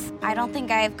on us. I don't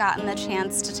think I've gotten the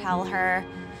chance to tell her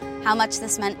how much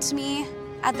this meant to me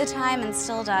at the time and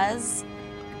still does.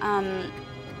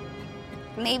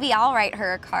 Maybe I'll write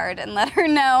her a card and let her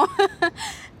know.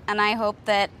 And I hope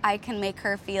that I can make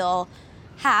her feel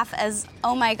half as,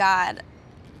 oh my God.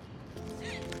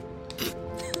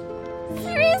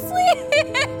 Seriously?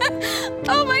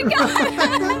 Oh my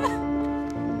God.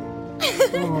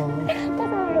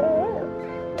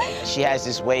 She has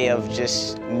this way of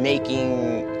just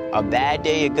making a bad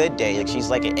day a good day. Like, she's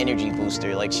like an energy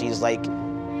booster. Like, she's like,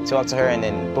 talk to her and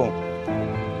then boom.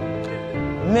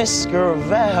 Miss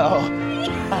Gravel.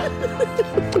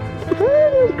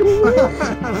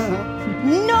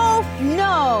 No.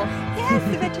 Yes,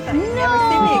 I bet you never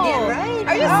see me again, right?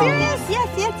 Are you serious?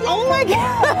 Yes. Oh my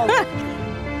God.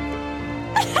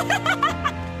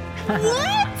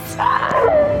 What?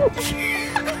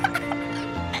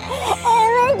 Oh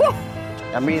my God.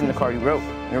 I'm reading the card you wrote.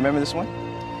 You remember this one?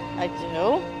 I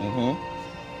do. Mm-hmm.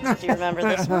 Do you remember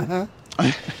this one?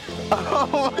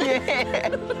 Oh,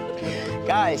 yeah.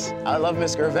 Guys, I love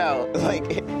Miss Gravel.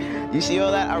 Like, you see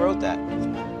all that? I wrote that.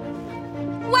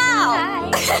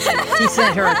 Wow. He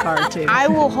sent her a card too. I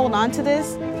will hold on to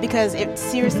this because it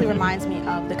seriously reminds me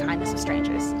of the kindness of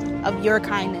strangers, of your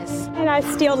kindness. And I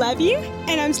still love you,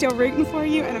 and I'm still rooting for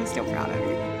you, and I'm still proud of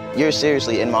you. You're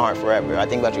seriously in my heart forever. I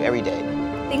think about you every day.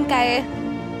 I think I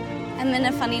am in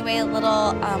a funny way a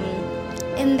little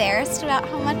embarrassed about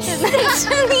how much it meant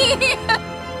to me.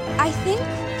 I think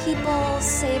people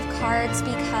save cards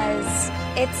because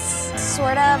it's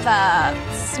sort of a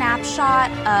snapshot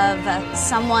of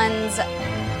someone's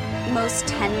most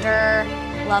tender,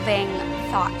 loving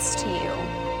thoughts to you.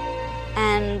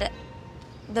 And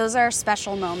those are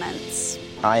special moments.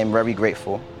 I am very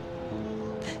grateful.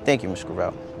 Thank you, Miss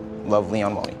Gravel. Love,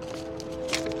 Leon Money.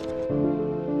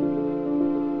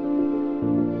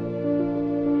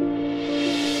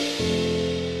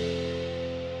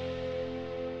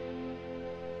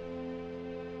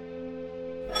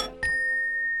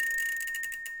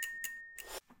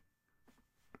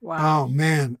 Wow. Oh,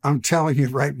 man, I'm telling you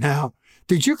right now.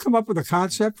 Did you come up with a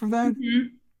concept for that?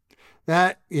 Mm-hmm.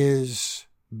 That is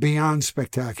beyond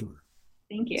spectacular.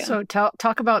 Thank you. So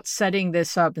talk about setting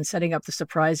this up and setting up the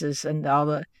surprises and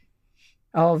all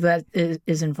of that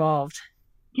is involved.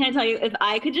 Can I tell you, if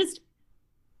I could just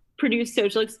produce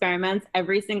social experiments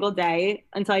every single day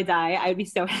until I die, I'd be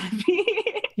so happy.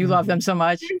 You love them so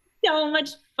much. So much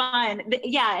fun.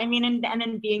 Yeah, I mean, and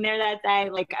then being there that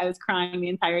day, like I was crying the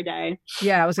entire day.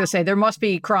 Yeah, I was going to say, there must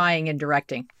be crying in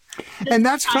directing. And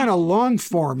that's kind of long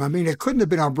form. I mean, it couldn't have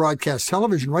been on broadcast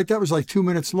television, right? That was like 2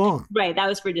 minutes long. Right, that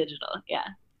was for digital, yeah.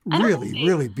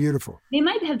 Really beautiful. They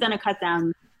might have done a cut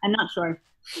down. I'm not sure.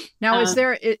 Now, is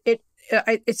there, it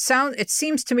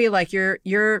seems to me like your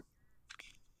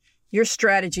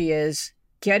strategy is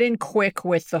get in quick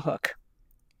with the hook.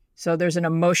 So there's an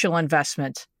emotional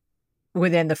investment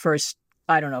within the first,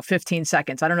 15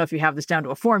 seconds. I don't know if you have this down to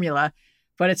a formula,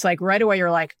 but it's like right away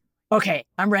you're like, okay,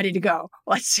 I'm ready to go.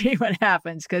 Let's see what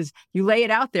happens. Because you lay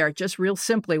it out there just real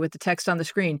simply with the text on the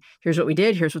screen. Here's what we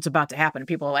did. Here's what's about to happen. And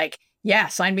people are like, yeah,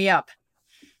 sign me up.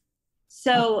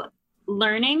 So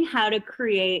learning how to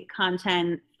create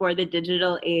content for the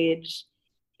digital age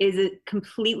is a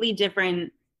completely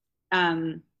different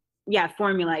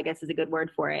formula, I guess is a good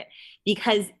word for it.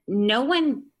 Because no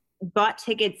one bought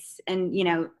tickets and,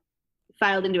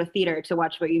 filed into a theater to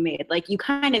watch what you made. Like, you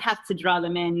kind of have to draw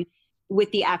them in with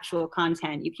the actual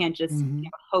content. You can't just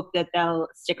hope that they'll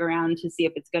stick around to see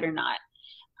if it's good or not.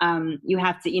 You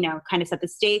have to, kind of set the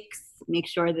stakes, make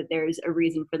sure that there's a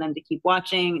reason for them to keep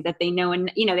watching, that they know,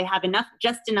 and, they have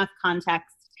just enough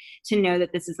context to know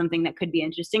that this is something that could be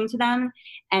interesting to them,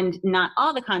 and not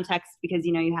all the context, because,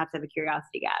 you have to have a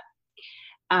curiosity gap.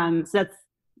 So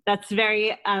that's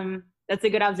very, that's a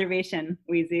good observation,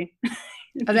 Wheezy.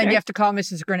 And then you have to call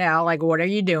Mrs. Grinnell, like, what are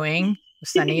you doing? I'm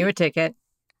sending you a ticket.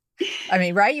 I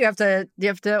mean, right? You have to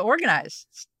organize.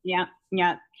 Yeah.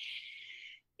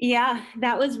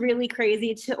 That was really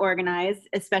crazy to organize,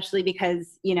 especially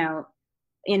because, in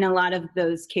a lot of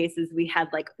those cases we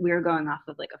were going off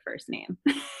of like a first name,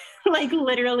 like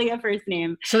literally a first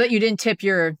name. So that you didn't tip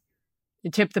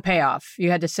the payoff.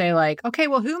 You had to say like, okay,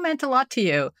 well, who meant a lot to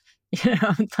you?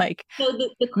 Like so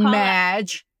the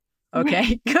Madge.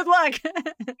 Okay, good luck.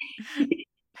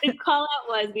 The call out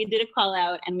was, we did a call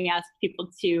out and we asked people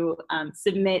to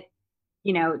submit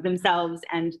themselves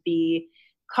and the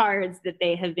cards that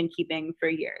they have been keeping for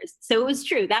years. So it was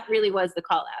true. That really was the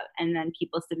call out. And then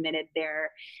people submitted their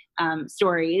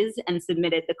stories and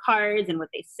submitted the cards and what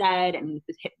they said and,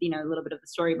 a little bit of the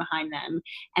story behind them.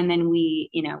 And then we,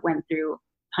 went through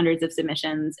hundreds of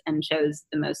submissions and chose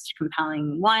the most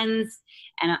compelling ones.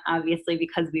 And obviously,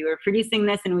 because we were producing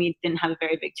this and we didn't have a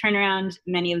very big turnaround,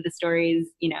 many of the stories,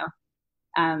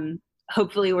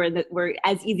 hopefully were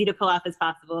as easy to pull off as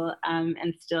possible,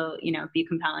 and still, be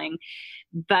compelling.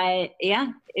 But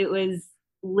yeah, it was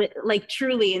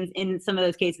truly in some of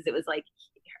those cases, it was like,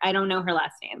 I don't know her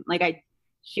last name.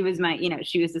 She was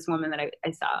she was this woman that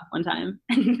I saw one time.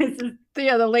 This is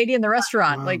the lady in the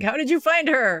restaurant. Wow. Like, how did you find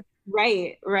her?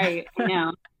 Right. I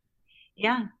know.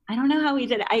 Yeah. I don't know how we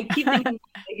did it. I keep thinking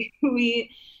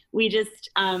we just,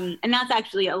 and that's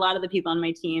actually a lot of the people on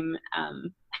my team,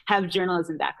 have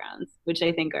journalism backgrounds, which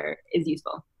I think is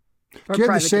useful. Do you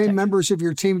have the same members of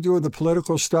your team doing the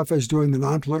political stuff as doing the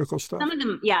non-political stuff? Some of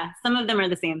them, yeah. Some of them are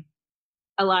the same.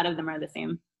 A lot of them are the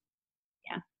same.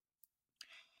 Yeah.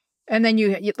 And then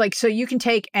so you can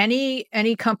take any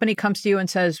company comes to you and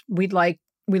says, we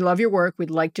love your work.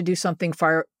 We'd like to do something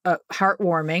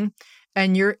heartwarming.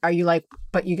 And are you like,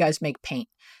 but you guys make paint.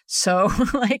 So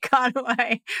how do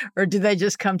or do they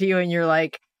just come to you and you're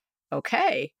like,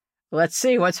 okay, let's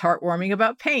see what's heartwarming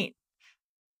about paint?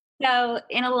 So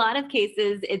in a lot of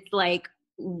cases, it's like,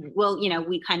 well,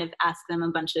 we kind of ask them a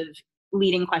bunch of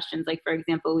leading questions. Like, for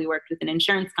example, we worked with an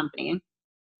insurance company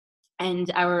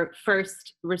and our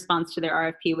first response to their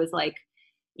RFP was like,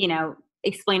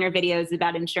 explainer videos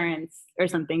about insurance or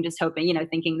something, just hoping,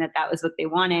 thinking that was what they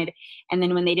wanted. And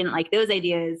then when they didn't like those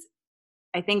ideas,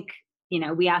 I think,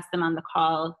 we asked them on the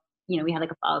call, we had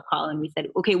like a follow-up call and we said,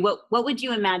 okay, what would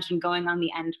you imagine going on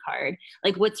the end card?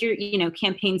 Like, what's your,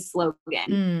 campaign slogan?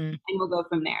 And we'll go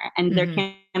from there. And their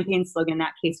campaign slogan in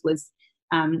that case was,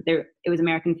 it was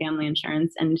American Family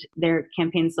Insurance. And their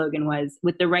campaign slogan was,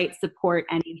 with the right support,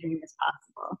 any dream is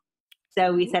possible.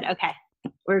 So we said, okay,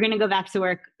 we're going to go back to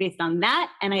work based on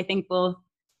that. And I think we'll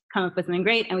come up with something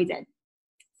great. And we did.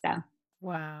 So.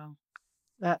 Wow.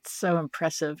 That's so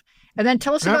impressive. And then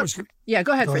tell us about,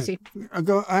 go ahead, Fritzy.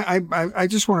 I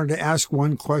just wanted to ask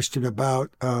one question about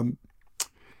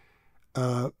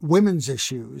women's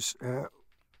issues,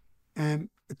 and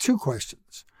two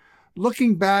questions.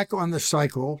 Looking back on the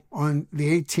cycle, on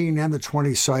the 18 and the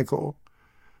 20 cycle,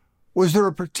 was there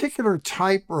a particular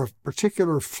type or a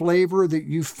particular flavor that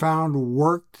you found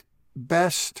worked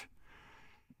best,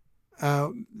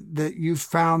 that you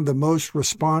found the most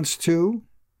response to?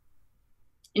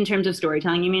 In terms of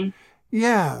storytelling, you mean?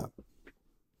 Yeah.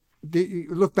 You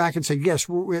look back and say, yes,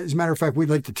 as a matter of fact, we'd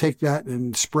like to take that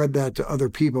and spread that to other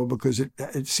people because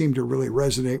it seemed to really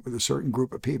resonate with a certain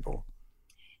group of people.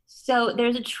 So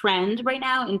there's a trend right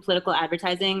now in political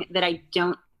advertising that I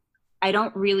don't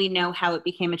really know how it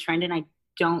became a trend, and I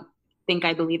don't think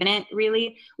I believe in it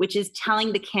really, which is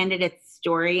telling the candidate's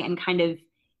story and kind of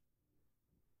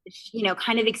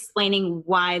explaining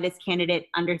why this candidate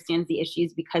understands the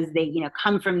issues because they,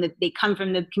 come from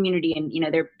the community and,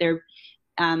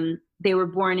 they were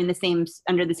born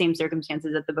under the same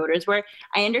circumstances that the voters were.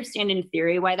 I understand in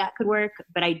theory why that could work,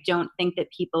 but I don't think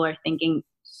that people are thinking,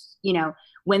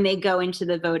 when they go into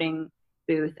the voting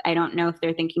booth, I don't know if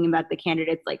they're thinking about the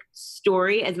candidate's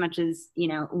story as much as,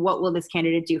 what will this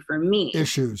candidate do for me?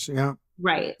 Issues. Yeah.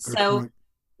 Right. Good so point.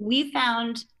 We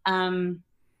found,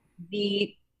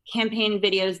 the campaign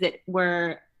videos that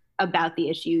were about the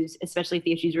issues, especially if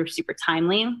the issues were super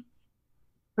timely,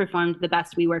 performed the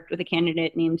best. We worked with a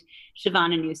candidate named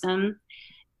Shavonna Newsom,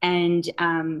 and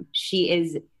she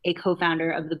is a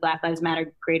co-founder of the Black Lives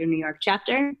Matter Greater New York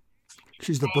chapter.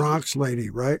 She's the Bronx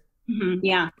lady, right? Mm-hmm,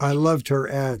 yeah. I loved her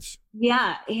ads.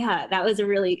 Yeah. That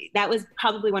was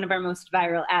probably one of our most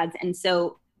viral ads. And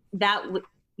so that,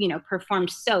 performed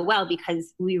so well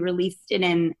because we released it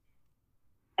in,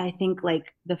 I think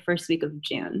the first week of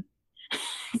June.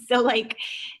 So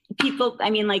people,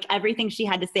 everything she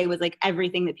had to say was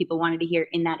everything that people wanted to hear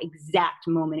in that exact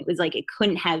moment. It was it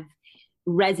couldn't have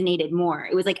resonated more.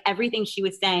 It was everything she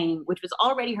was saying, which was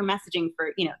already her messaging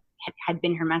for, had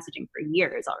been her messaging for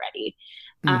years already.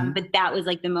 But that was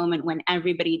the moment when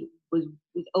everybody was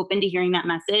open to hearing that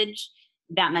message.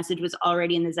 That message was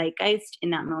already in the zeitgeist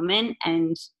in that moment.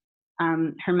 And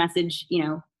her message,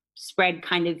 spread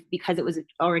kind of because it was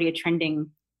already a trending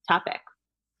topic.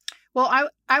 Well,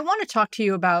 I want to talk to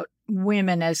you about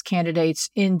women as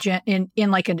candidates in a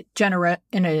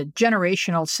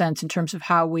generational sense in terms of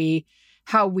how we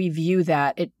view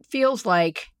that. It feels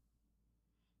like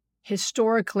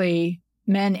historically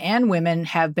men and women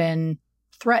have been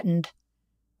threatened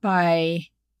by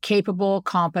capable,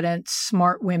 competent,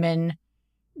 smart women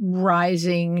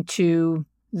rising to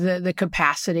the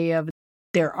capacity of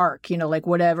their arc, like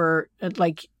whatever,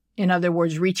 like in other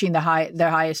words, reaching the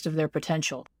highest of their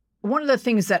potential. One of the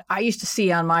things that I used to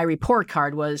see on my report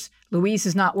card was Louise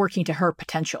is not working to her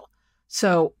potential.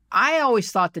 So I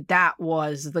always thought that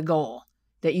was the goal,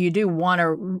 that you do want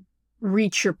to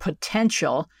reach your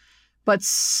potential, but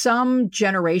some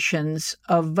generations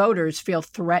of voters feel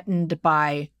threatened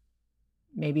by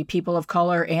maybe people of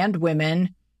color and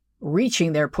women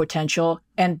reaching their potential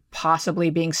and possibly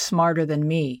being smarter than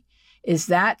me. Is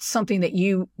that something that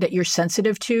you're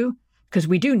sensitive to? Because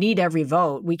we do need every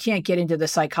vote. We can't get into the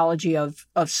psychology of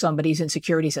somebody's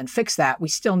insecurities and fix that. We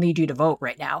still need you to vote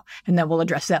right now, and then we'll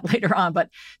address that later on. But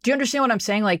do you understand what I'm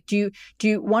saying? Like, do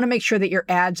you want to make sure that your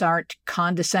ads aren't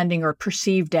condescending or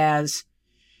perceived as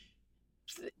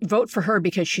vote for her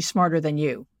because she's smarter than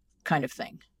you kind of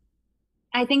thing?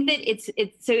 I think that it's.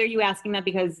 So are you asking that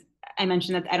because I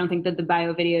mentioned that I don't think that the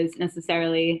bio videos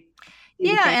necessarily.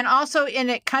 Yeah, and also,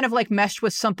 it kind of like meshed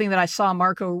with something that I saw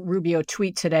Marco Rubio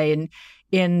tweet today. And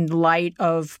in light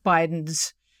of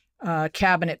Biden's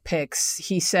cabinet picks,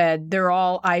 he said they're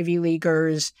all Ivy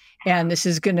Leaguers, and this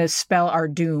is going to spell our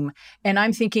doom. And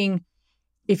I'm thinking,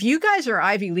 if you guys are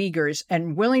Ivy Leaguers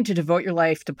and willing to devote your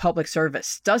life to public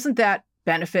service, doesn't that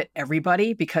benefit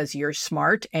everybody because you're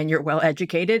smart and you're well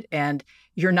educated and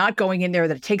you're not going in there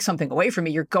to take something away from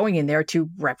me. You're going in there to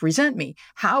represent me.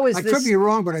 How is this? I could be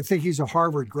wrong, but I think he's a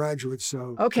Harvard graduate.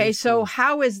 So okay, so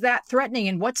how is that threatening?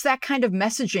 And what's that kind of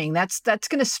messaging? That's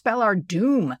going to spell our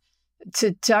doom.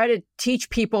 To try to teach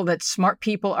people that smart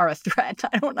people are a threat.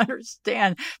 I don't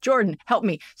understand. Jordan, help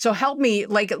me. So help me,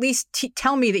 like at least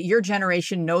tell me that your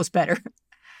generation knows better.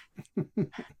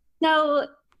 No,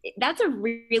 that's a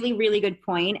really, really good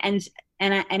point. And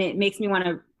it makes me want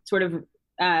to sort of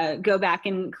go back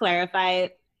and clarify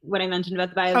what I mentioned about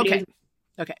the bio videos.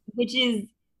 Okay. Which is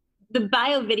the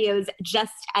bio videos,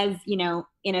 just as, in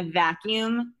a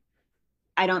vacuum,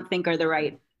 I don't think are the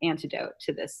right antidote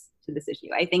to this issue.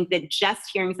 I think that just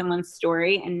hearing someone's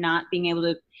story and not being able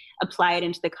to apply it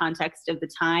into the context of the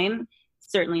time,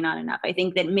 certainly not enough. I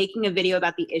think that making a video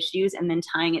about the issues and then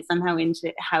tying it somehow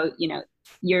into how,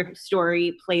 your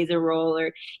story plays a role,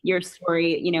 or your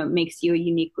story, makes you a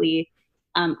uniquely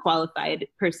qualified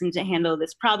person to handle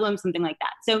this problem, something like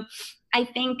that. So I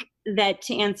think that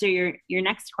to answer your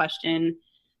next question,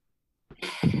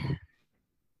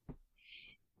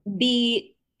 the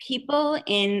people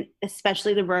in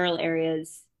especially the rural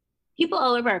areas, people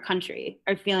all over our country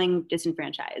are feeling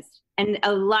disenfranchised. And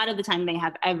a lot of the time they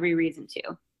have every reason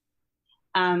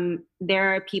to.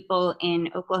 There are people in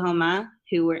Oklahoma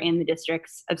who were in the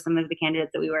districts of some of the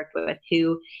candidates that we worked with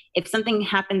who, if something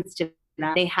happens to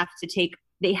them, they have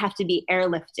to be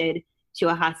airlifted to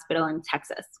a hospital in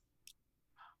Texas.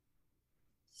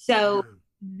 So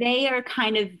they are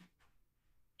kind of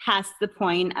past the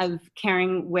point of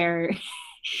caring where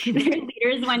their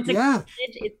leaders went to college.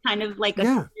 It's kind of like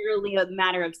purely a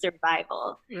matter of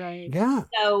survival. Right. Yeah.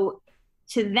 So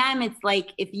to them, it's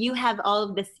like, if you have all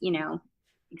of this,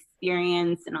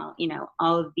 experience and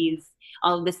all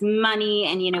of this money,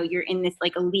 and, you're in this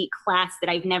like elite class that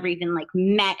I've never even like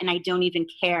met, and I don't even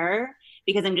care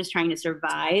because I'm just trying to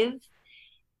survive.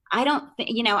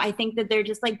 I think that they're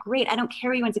just like, great, I don't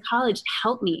care where you went to college.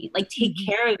 Help me, like take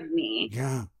care of me.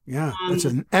 Yeah. Yeah. That's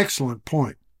an excellent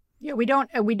point. Yeah, we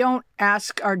don't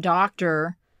ask our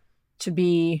doctor to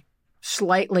be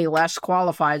slightly less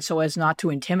qualified so as not to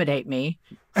intimidate me.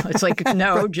 It's like,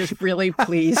 no, just really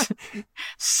please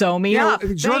sew me up.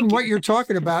 Jordan, what you're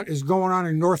talking about is going on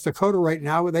in North Dakota right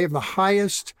now, where they have the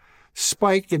highest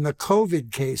spike in the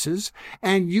COVID cases,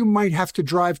 and you might have to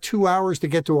drive 2 hours to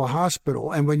get to a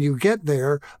hospital. And when you get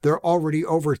there, they're already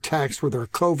overtaxed with their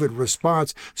COVID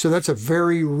response. So that's a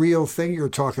very real thing you're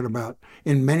talking about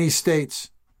in many states.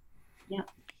 Yeah.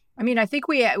 I mean, I think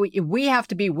we have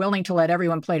to be willing to let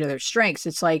everyone play to their strengths.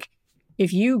 It's like,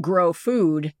 if you grow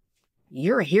food,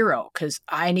 you're a hero because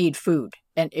I need food.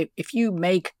 And if you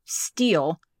make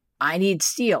steel, I need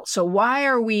steel. So why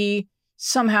are we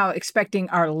somehow expecting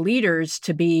our leaders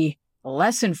to be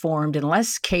less informed and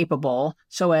less capable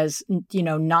so as,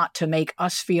 not to make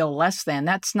us feel less than?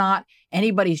 That's not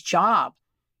anybody's job.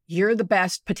 You're the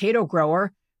best potato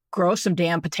grower. Grow some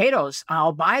damn potatoes.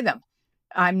 I'll buy them.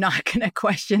 I'm not going to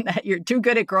question that you're too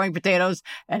good at growing potatoes,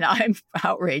 and I'm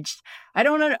outraged. I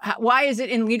don't know. Why is it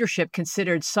in leadership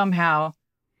considered somehow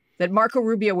that Marco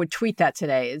Rubio would tweet that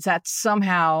today? Is that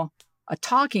somehow a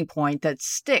talking point that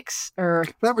sticks. Or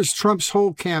that was Trump's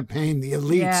whole campaign, the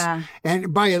elites. Yeah.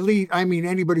 And by elite, I mean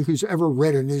anybody who's ever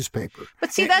read a newspaper.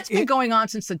 But see, that's been going on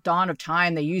since the dawn of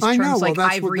time. They use I terms know. like Well,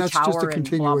 ivory that's tower just a and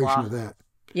continuation blah, blah. of that.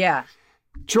 Yeah.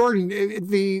 Jordan,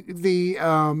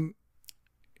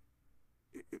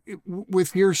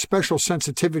 with your special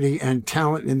sensitivity and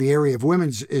talent in the area of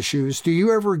women's issues, do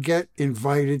you ever get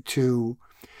invited to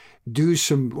do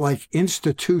some like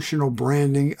institutional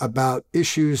branding about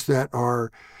issues that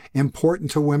are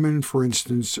important to women? For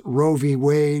instance, Roe v.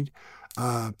 Wade,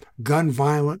 gun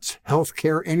violence,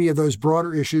 healthcare, any of those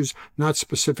broader issues, not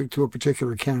specific to a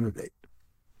particular candidate.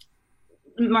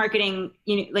 Marketing,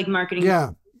 like marketing.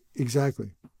 Yeah,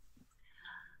 exactly. I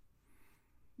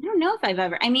don't know if I've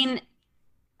ever, I mean,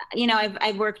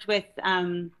 I've worked with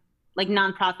like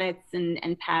nonprofits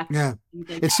and PACs. Yeah,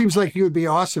 like it seems like you would be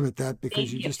awesome at that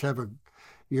because you just have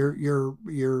your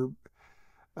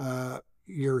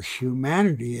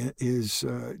humanity is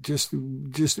just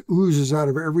oozes out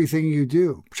of everything you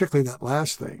do, particularly that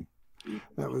last thing.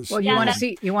 That was well. You want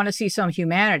to see some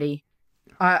humanity.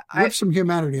 Whip some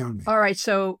humanity on me. All right,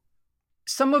 so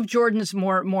some of Jordan's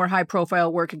more high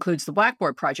profile work includes the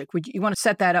Blackboard Project. Would you want to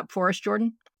set that up for us,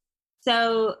 Jordan?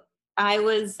 So I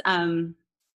was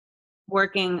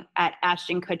working at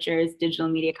Ashton Kutcher's digital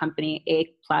media company,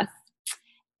 A+,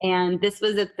 and this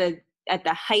was at the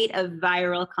height of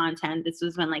viral content. This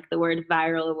was when like the word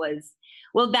viral was,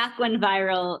 well, back when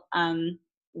viral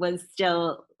was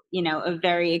still, a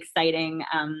very exciting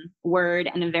word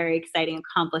and a very exciting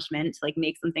accomplishment. To like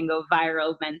make something go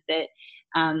viral meant that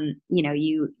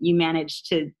you managed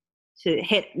to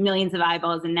hit millions of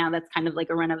eyeballs, and now that's kind of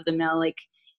like a run of the mill. Like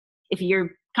if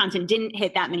your content didn't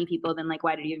hit that many people, then like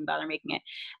why did you even bother making it?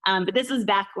 But this was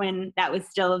back when that was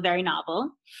still very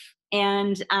novel.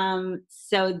 And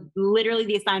so literally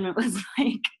the assignment was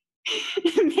like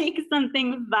make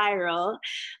something viral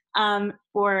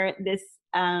for this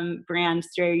brand,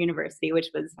 Strayer University, which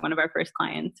was one of our first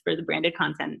clients for the branded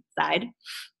content side.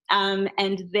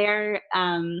 And their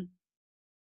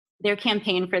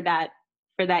campaign for that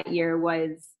year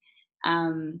was,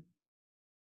 kind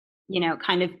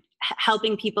of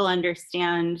helping people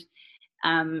understand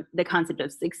the concept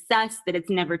of success, that it's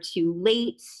never too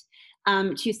late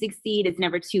to succeed. It's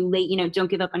never too late. Don't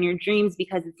give up on your dreams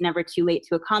because it's never too late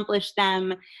to accomplish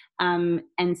them. And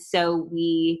so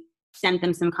we sent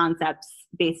them some concepts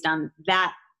based on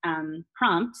that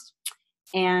prompt.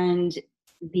 And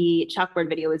the chalkboard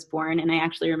video was born. And I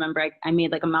actually remember I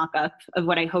made like a mock-up of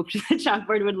what I hoped the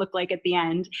chalkboard would look like at the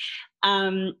end.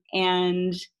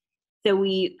 And so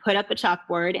we put up a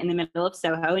chalkboard in the middle of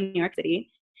Soho in New York City.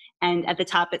 And at the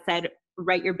top it said,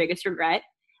 write your biggest regret.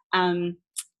 And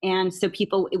so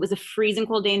it was a freezing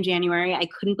cold day in January. I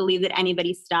couldn't believe that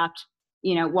anybody stopped,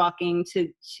 walking to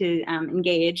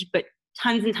engage, but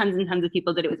tons and tons and tons of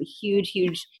people did. It was a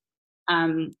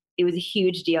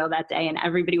huge deal that day. And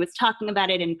everybody was talking about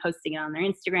it and posting it on their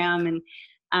Instagram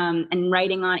and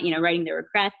writing writing their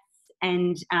regrets.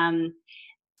 And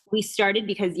we started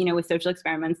because, with social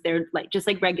experiments, they're just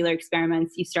like regular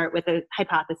experiments. You start with a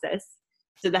hypothesis.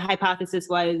 So the hypothesis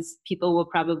was people will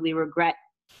probably regret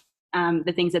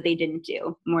the things that they didn't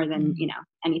do more than,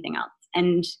 anything else.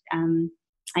 And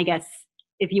I guess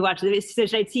if you watch the video, so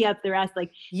should I tee up the rest?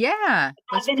 Like, yeah.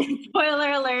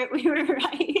 Spoiler alert, we were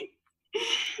right.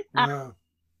 Wow.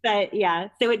 But yeah,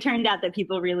 so it turned out that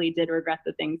people really did regret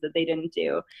the things that they didn't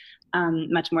do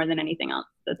much more than anything else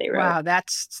that they wrote. Wow,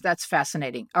 that's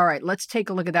fascinating. All right, let's take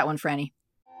a look at that one, Franny.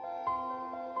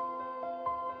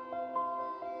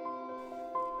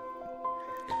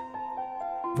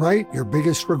 Write your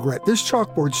biggest regret. This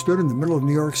chalkboard stood in the middle of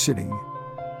New York City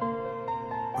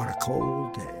on a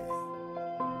cold day.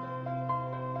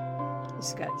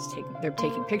 This guy's they're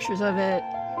taking pictures of it.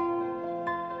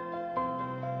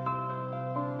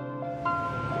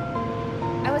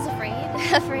 I was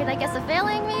afraid, I guess, of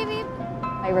failing, maybe.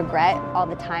 I regret all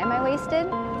the time I wasted,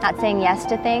 not saying yes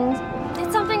to things.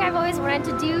 It's something I've always wanted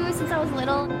to do since I was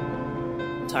little.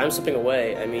 Time slipping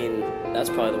away, that's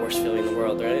probably the worst feeling in the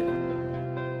world, right?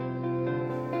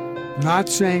 Not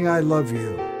saying I love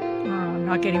you. Oh,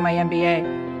 not getting my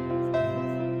MBA.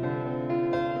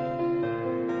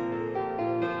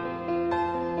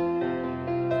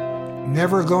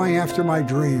 Never going after my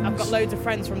dreams. I've got loads of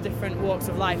friends from different walks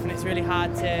of life, and it's really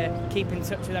hard to keep in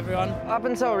touch with everyone. Up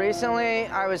until recently,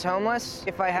 I was homeless.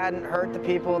 If I hadn't hurt the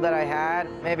people that I had,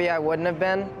 maybe I wouldn't have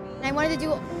been. I wanted to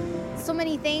do so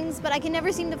many things, but I could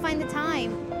never seem to find the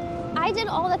time. I did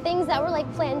all the things that were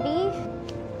like Plan B.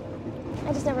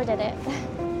 I just never did it.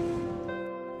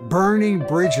 Burning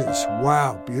bridges.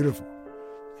 Wow, beautiful.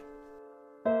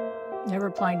 Never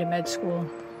applying to med school.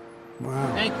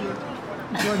 Wow. Thank you.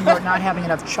 Jordan wrote not having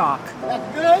enough chalk.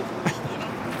 That's good.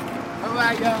 All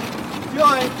right, y'all.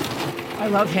 Enjoy. I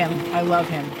love him. I love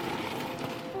him.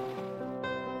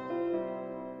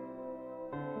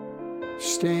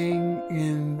 Staying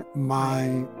in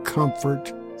my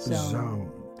comfort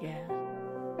zone. Yeah.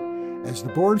 As the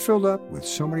board filled up with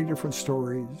so many different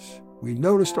stories, we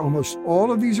noticed almost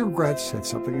all of these regrets had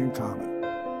something in common.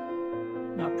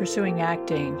 Not pursuing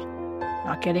acting,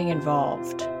 not getting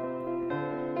involved.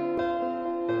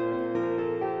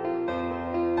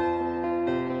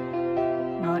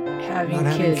 Not having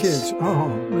kids.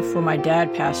 Before my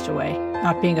dad passed away.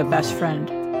 Not being a best friend.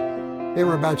 They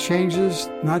were about changes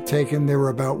not taken. They were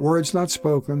about words not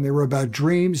spoken. They were about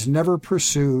dreams never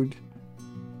pursued.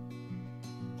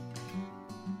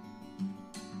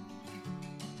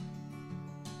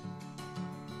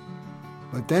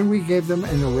 But then we gave them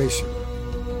an eraser.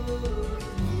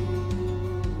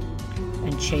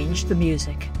 And changed the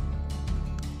music.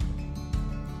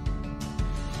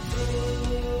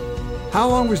 How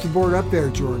long was the board up there,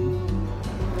 Jordan?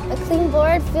 A clean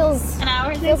board feels an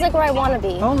hour. Feels like where I want to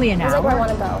be. Only an feels hour. Feels like where I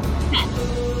want to go.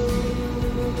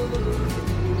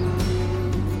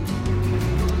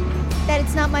 That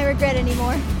it's not my regret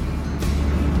anymore.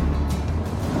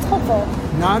 It's hopeful.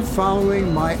 Not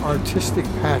following my artistic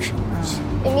passions.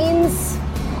 It means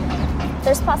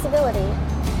there's possibility.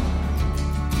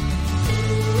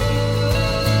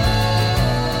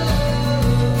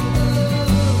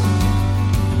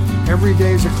 Every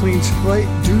day is a clean slate.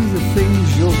 Do the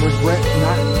things you'll regret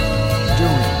not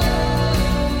doing.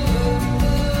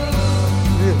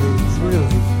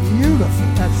 Really beautiful.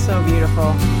 That's so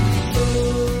beautiful.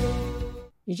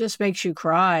 It just makes you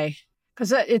cry.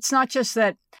 Because it's not just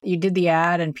that you did the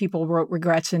ad and people wrote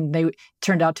regrets and they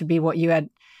turned out to be what you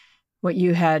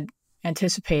had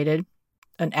anticipated.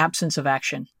 An absence of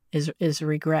action is a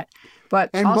regret.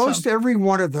 And also, most every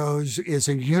one of those is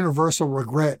a universal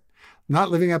regret. Not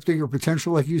living up to your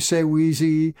potential, like you say,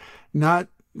 Wheezy, not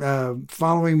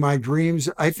following my dreams.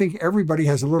 I think everybody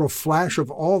has a little flash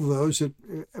of all of those at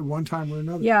one time or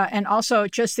another. Yeah, and also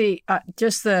just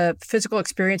the physical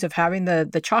experience of having the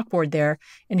chalkboard there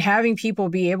and having people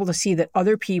be able to see that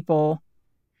other people.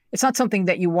 It's not something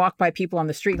that you walk by people on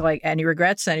the street like any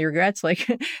regrets, like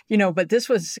But this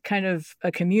was kind of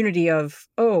a community of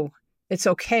it's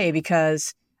okay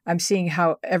because I'm seeing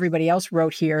how everybody else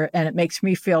wrote here, and it makes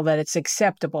me feel that it's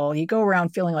acceptable. You go around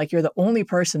feeling like you're the only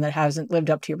person that hasn't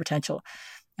lived up to your potential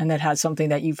and that has something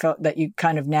that you felt that you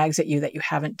kind of nags at you that you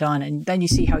haven't done. And then you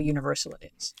see how universal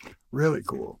it is. Really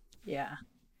cool. Yeah.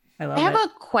 I love it. I have a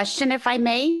question, if I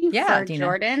may, for Dina.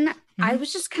 Jordan. Mm-hmm. I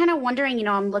was just kind of wondering,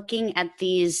 I'm looking at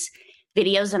these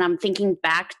videos and I'm thinking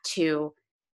back to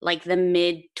like the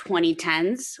mid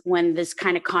 2010s when this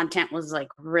kind of content was like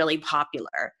really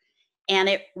popular. And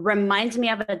it reminds me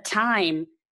of a time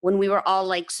when we were all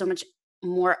like so much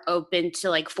more open to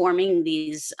like forming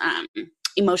these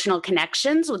emotional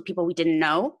connections with people we didn't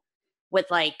know, with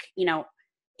like,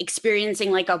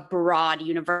 experiencing like a broad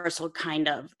universal kind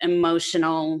of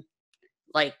emotional,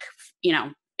 like,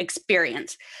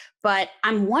 experience. But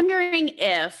I'm wondering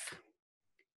if,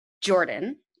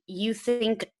 Jordan, you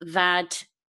think that,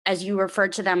 as you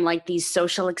referred to them, like these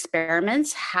social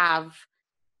experiments have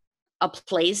a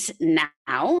place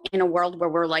now in a world where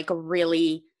we're like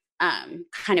really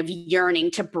kind of yearning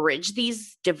to bridge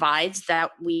these divides that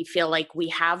we feel like we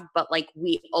have, but like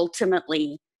we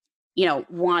ultimately,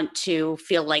 want to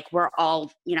feel like we're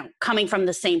all, coming from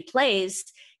the same place,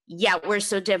 yet we're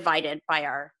so divided by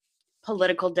our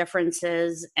political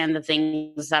differences and the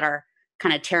things that are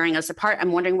kind of tearing us apart.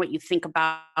 I'm wondering what you think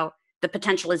about the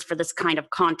potential is for this kind of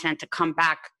content to come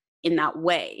back in that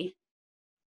way.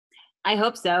 I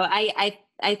hope so. I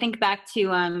think back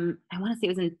to I want to say it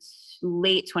was in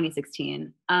late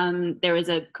 2016. There was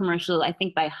a commercial, I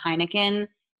think by Heineken,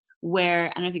 where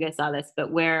I don't know if you guys saw this,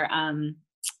 but where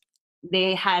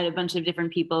they had a bunch of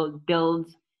different people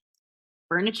build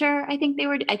furniture. I think they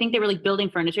were like building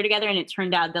furniture together, and it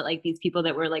turned out that like these people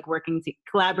that were like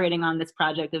collaborating on this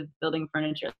project of building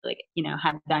furniture, like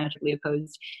had diametrically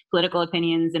opposed political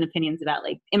opinions and opinions about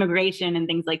like immigration and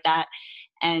things like that.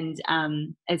 And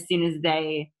as soon as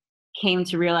they came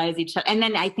to realize each other, and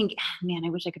then I think, I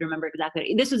wish I could remember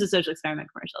exactly. This was a social experiment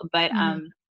commercial, but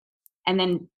and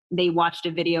then they watched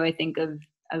a video, I think, of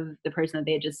the person that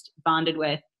they had just bonded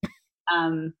with,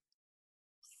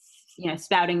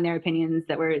 spouting their opinions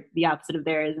that were the opposite of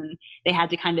theirs, and they had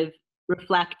to kind of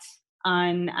reflect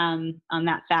on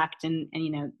that fact, and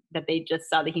that they just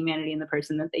saw the humanity in the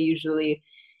person that they usually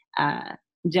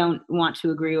don't want to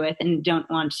agree with and don't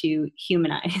want to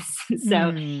humanize.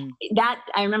 So that,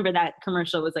 I remember that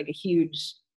commercial was like a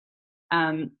huge,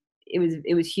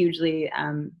 it was hugely,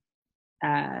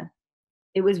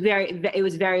 it was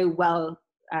very well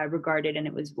regarded, and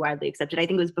it was widely accepted. I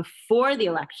think it was before the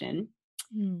election,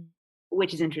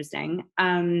 which is interesting.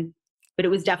 But it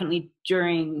was definitely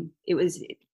it was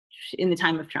in the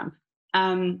time of Trump.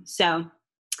 So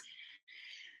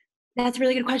that's a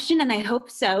really good question. And I hope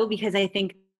so, because I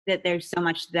think that there's so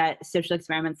much that social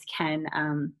experiments can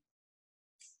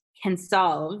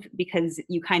solve, because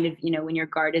you kind of, when your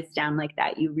guard is down like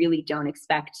that, you really don't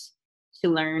expect to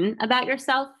learn about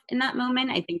yourself in that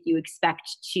moment. I think you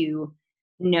expect to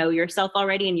know yourself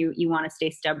already, and you want to stay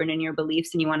stubborn in your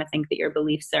beliefs, and you want to think that your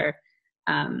beliefs are,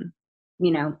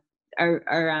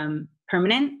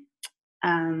 permanent.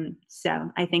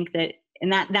 So I think that,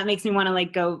 and that makes me want to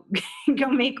like go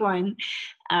make one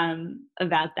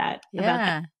about that. Yeah.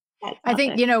 About that I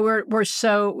think,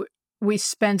 we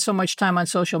spend so much time on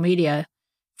social media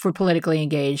for politically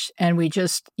engaged, and we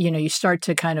just, you start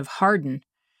to kind of harden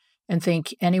and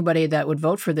think anybody that would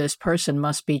vote for this person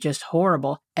must be just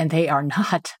horrible. And they are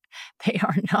not. They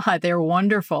are not. They're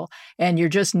wonderful. And you're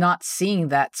just not seeing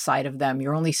that side of them.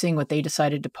 You're only seeing what they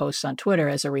decided to post on Twitter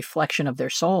as a reflection of their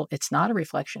soul. It's not a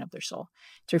reflection of their soul.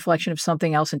 It's a reflection of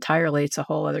something else entirely. It's a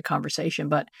whole other conversation.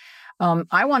 But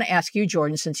I want to ask you,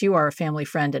 Jordan, since you are a family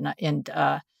friend and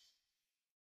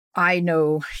I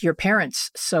know your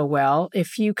parents so well,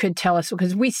 if you could tell us,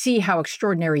 because we see how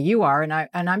extraordinary you are,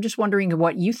 and I'm just wondering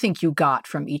what you think you got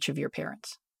from each of your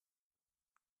parents.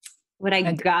 What I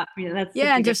got from you, that's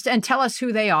and tell us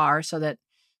who they are so that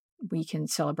we can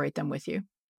celebrate them with you.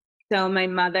 So my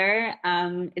mother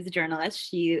is a journalist.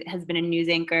 She has been a news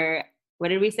anchor. What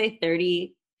did we say?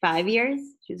 35 years.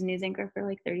 She was a news anchor for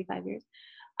like 35 years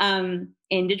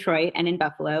in Detroit and in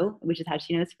Buffalo, which is how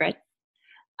she knows Fritz.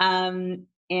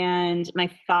 And my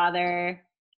father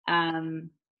passed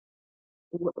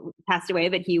away,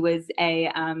 but he was a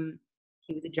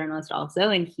journalist also,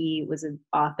 and he was an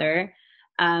author.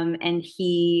 And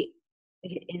he,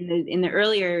 in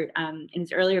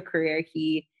his earlier career,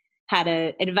 he had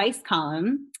an advice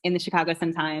column in the Chicago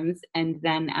Sun-Times, and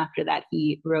then after that,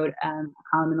 he wrote a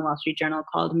column in the Wall Street Journal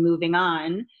called "Moving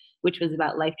On," which was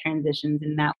about life transitions,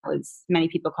 and that was, many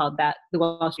people called that the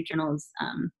Wall Street Journal's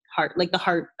heart, like the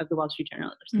heart of the Wall Street Journal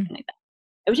or something like that.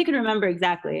 I wish I could remember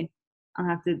exactly. I'll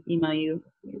have to email you.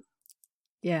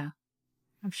 Yeah.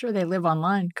 I'm sure they live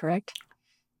online, correct?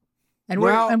 And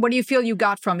what do you feel you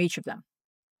got from each of them?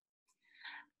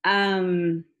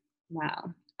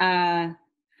 Wow.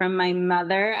 From my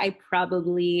mother,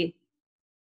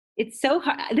 it's so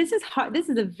hard. This is hard. This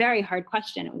is a very hard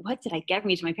question. What did I get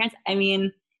from each of my parents? I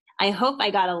mean, I hope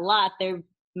I got a lot. They're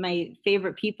my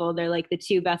favorite people. They're like the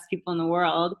two best people in the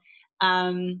world.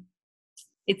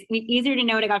 It's easier to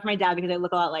know what I got from my dad because I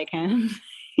look a lot like him.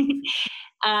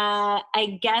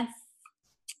 I guess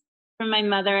from my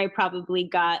mother, I probably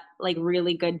got like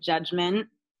really good judgment.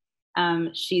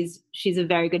 She's a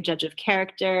very good judge of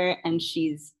character, and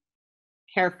she's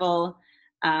careful.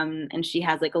 And she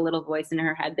has like a little voice in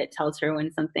her head that tells her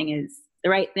when something is the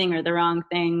right thing or the wrong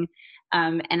thing.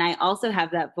 And I also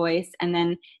have that voice. And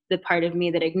then the part of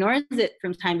me that ignores it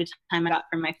from time to time I got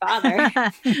from my father.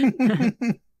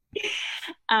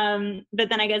 But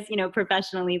then I guess,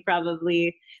 professionally,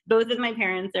 probably both of my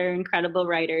parents are incredible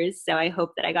writers. So I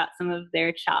hope that I got some of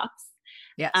their chops.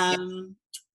 Yes. And,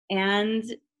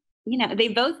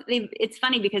 it's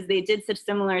funny because they did such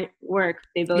similar work.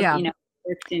 They both,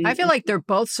 worked in. I feel like they're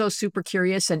both so super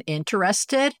curious and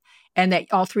interested, and that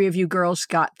all three of you girls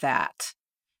got that,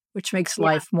 which makes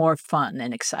life more fun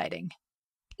and exciting.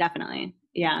 Definitely.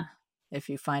 Yeah. If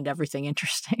you find everything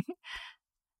interesting.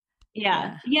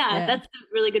 Yeah, that's a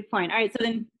really good point. All right, so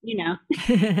then,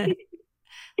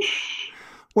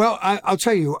 Well, I'll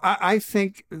tell you, I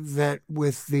think that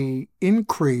with the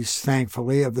increase,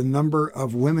 thankfully, of the number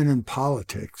of women in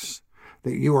politics,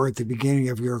 that you are at the beginning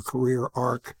of your career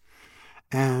arc,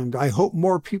 and I hope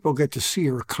more people get to see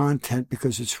your content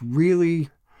because it's really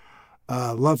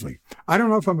lovely. I don't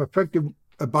know if I'm affected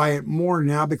by it more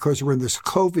now because we're in this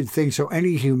COVID thing, so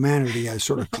any humanity I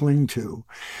sort of cling to.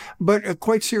 But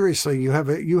quite seriously, you have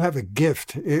a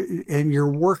gift, and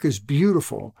your work is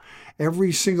beautiful.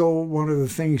 Every single one of the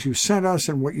things you sent us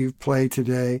and what you've played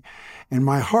today, and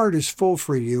my heart is full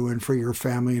for you and for your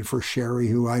family and for Sherry,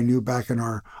 who I knew back in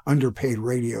our underpaid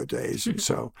radio days. And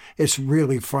so it's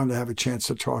really fun to have a chance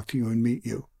to talk to you and meet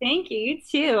you. Thank you. You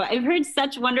too. I've heard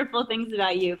such wonderful things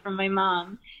about you from my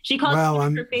mom. She called you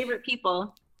one of her favorite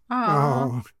people.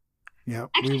 Oh, yeah.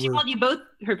 Actually, she called you both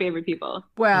her favorite people.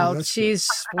 Well, she's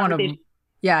one of them.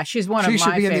 Yeah, she's one of my She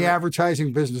should be in favorite. the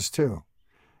advertising business too.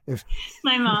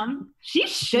 My mom, she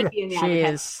should be in the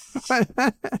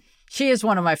advertising. She is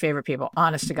one of my favorite people.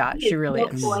 Honest to God, she really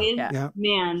is. Poised, Yeah.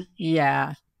 Man.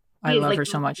 Yeah, I love her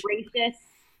so much. Gracious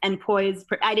and poised.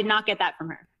 I did not get that from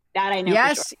her. That I know.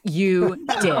 Yes, for sure. you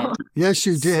did. Yes,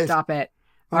 you did. Stop it.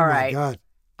 Oh, All my right. God.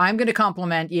 I'm going to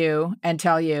compliment you and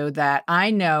tell you that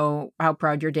I know how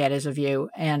proud your dad is of you,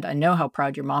 and I know how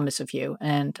proud your mom is of you.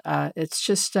 And it's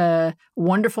just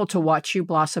wonderful to watch you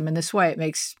blossom in this way. It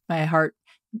makes my heart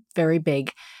very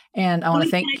big. And I want to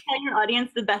thank. Can I tell your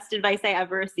audience the best advice I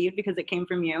ever received because it came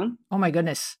from you? Oh my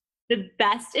goodness. The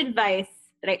best advice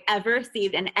that I ever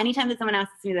received, and anytime that someone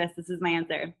asks me this is my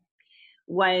answer,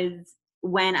 was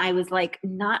when I was like,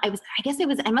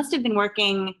 I must have been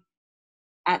working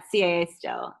at CAA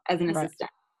still as an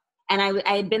assistant. And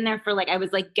I had been there for I was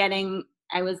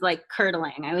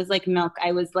curdling. I was like milk.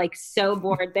 I was like so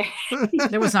bored there.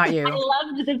 It was not you. I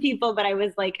loved the people, but I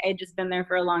was like, I had just been there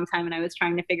for a long time and I was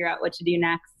trying to figure out what to do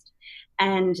next.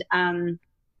 And,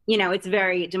 it's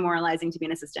very demoralizing to be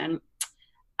an assistant.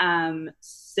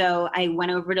 So I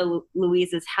went over to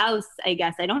Louise's house, I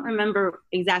guess. I don't remember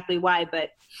exactly why, but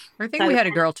I think we had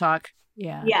a girl talk.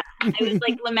 Yeah. Yeah. I was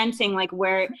lamenting,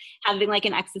 having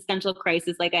an existential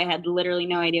crisis. I had literally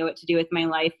no idea what to do with my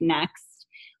life next,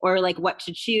 or what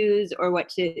to choose or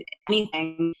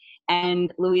anything.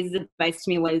 And Louise's advice to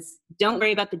me was, don't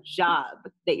worry about the job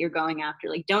that you're going after.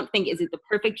 Don't think, is it the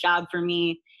perfect job for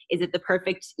me? Is it the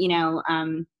perfect,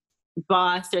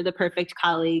 boss or the perfect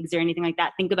colleagues or anything like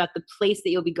that? Think about the place that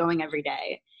you'll be going every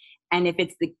day. And if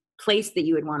it's the place that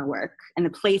you would want to work and the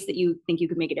place that you think you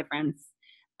could make a difference.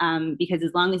 Because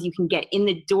as long as you can get in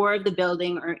the door of the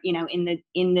building or,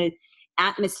 in the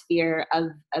atmosphere of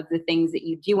the things that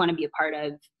you do want to be a part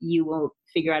of, you will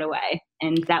figure out a way.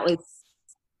 And that was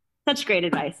such great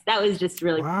advice. That was just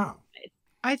really wow.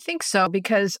 I think so,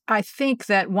 because I think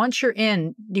that once you're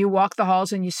in, you walk the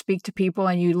halls and you speak to people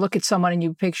and you look at someone and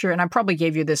you picture, and I probably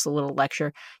gave you this a little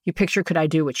lecture, you picture, could I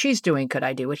do what she's doing? Could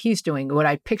I do what he's doing? Would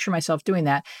I picture myself doing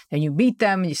that? Then you meet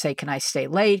them and you say, can I stay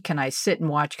late? Can I sit and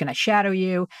watch? Can I shadow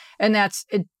you? And that's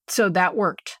it. So that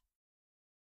worked.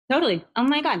 Totally. Oh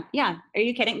my God. Yeah. Are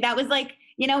you kidding? That was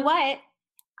you know what?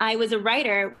 I was a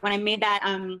writer when I made that,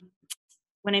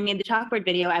 when I made the chalkboard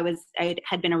video. I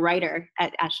had been a writer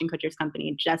at Ashton Kutcher's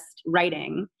company, just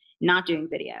writing, not doing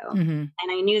video. Mm-hmm.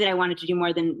 And I knew that I wanted to do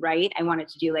more than write. I wanted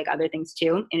to do other things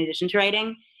too, in addition to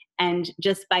writing. And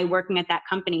just by working at that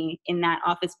company in that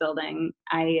office building,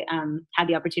 I had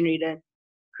the opportunity to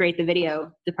create the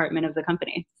video department of the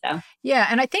company. So yeah,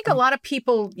 and I think a lot of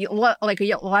people, a lot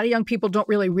of young people, don't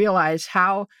really realize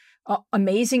how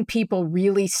amazing people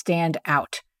really stand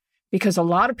out. Because a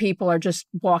lot of people are just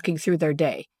walking through their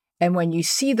day. And when you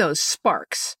see those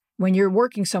sparks, when you're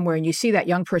working somewhere and you see that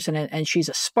young person and she's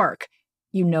a spark,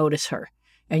 you notice her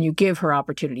and you give her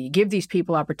opportunity. You give these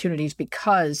people opportunities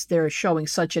because they're showing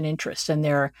such an interest and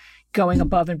they're going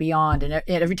above and beyond. And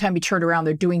every time you turn around,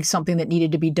 they're doing something that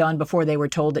needed to be done before they were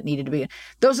told it needed to be.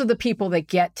 Those are the people that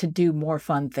get to do more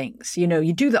fun things.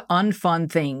 You do the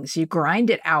unfun things. You grind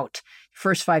it out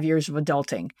first 5 years of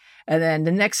adulting. And then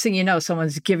the next thing you know,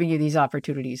 someone's giving you these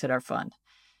opportunities that are fun.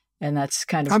 And that's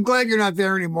kind of... I'm glad you're not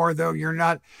there anymore, though. You're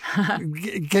not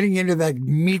getting into that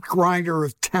meat grinder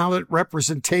of talent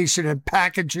representation and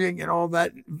packaging and all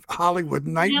that Hollywood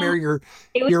nightmare.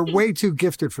 You're way too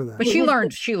gifted for that. But she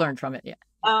learned from it, yeah.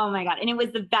 Oh my God. And it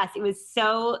was the best. It was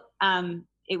so,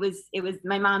 it was,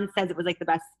 my mom says it was the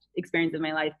best experience of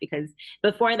my life, because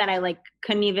before that I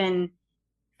couldn't even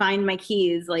find my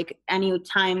keys any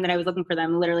time that I was looking for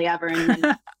them, literally ever. And then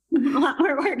a lot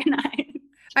more organized.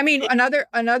 I mean,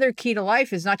 another key to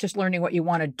life is not just learning what you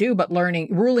want to do, but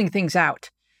ruling things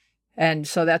out. And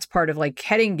so that's part of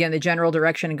heading in the general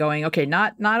direction and going, okay,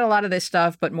 not a lot of this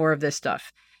stuff, but more of this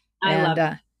stuff. I loved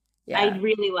it. Yeah. I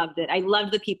really loved it. I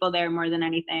loved the people there more than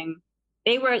anything.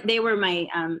 They were my,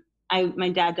 my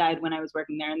dad died when I was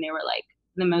working there, and they were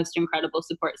the most incredible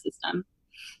support system.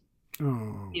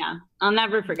 Oh. Yeah. I'll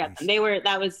never forget them. It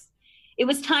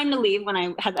was time to leave when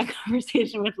I had that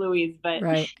conversation with Louise, but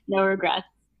no regrets.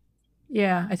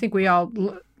 Yeah, I think we all...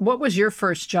 What was your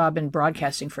first job in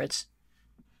broadcasting, Fritz?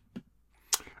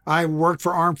 I worked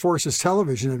for Armed Forces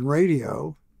Television and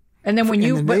Radio. And then when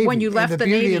you left the Navy... The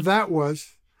beauty of that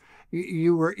was,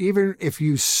 you were, even if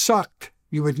you sucked,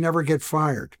 you would never get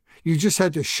fired. You just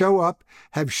had to show up,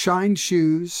 have shined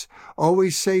shoes,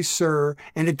 always say sir,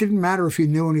 and it didn't matter if you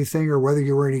knew anything or whether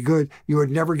you were any good, you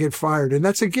would never get fired. And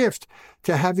that's a gift,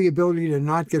 to have the ability to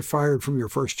not get fired from your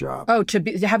first job. Oh, to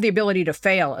have the ability to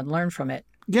fail and learn from it.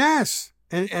 Yes.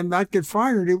 and not get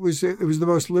fired. It was the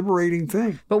most liberating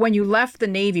thing. But when you left the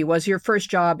Navy, was your first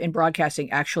job in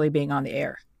broadcasting actually being on the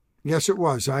air? Yes, it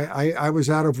was. I was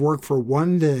out of work for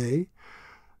one day.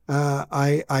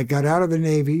 I got out of the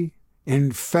Navy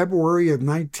in February of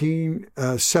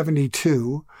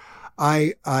 1972.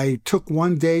 I took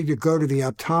one day to go to the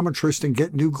optometrist and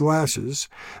get new glasses.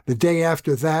 The day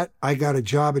after that, I got a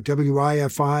job at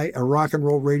WIFI, a rock and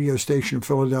roll radio station in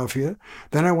Philadelphia.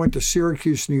 Then I went to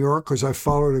Syracuse, New York, because I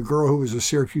followed a girl who was a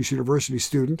Syracuse University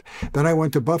student. Then I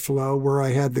went to Buffalo, where I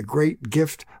had the great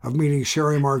gift of meeting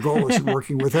Sherry Margolis and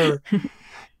working with her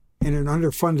in an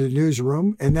underfunded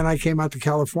newsroom. And then I came out to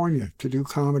California to do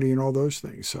comedy and all those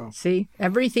things. So see,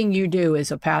 everything you do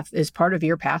is part of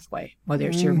your pathway, whether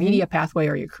it's your media pathway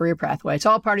or your career pathway. It's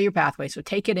all part of your pathway. So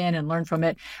take it in and learn from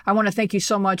it. I want to thank you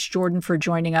so much, Jordan, for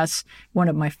joining us. One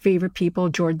of my favorite people,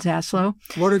 Jordan Zaslow.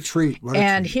 What a treat.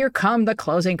 Here come the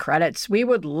closing credits. We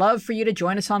would love for you to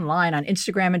join us online on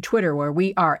Instagram and Twitter, where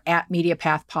we are at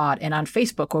MediaPathPod, and on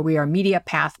Facebook, where we are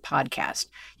MediaPath Podcast.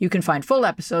 You can find full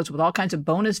episodes with all kinds of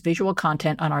bonus visual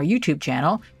content on our YouTube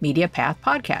channel, MediaPath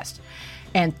Podcast.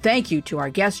 And thank you to our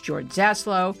guest, Jordan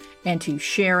Zaslow, and to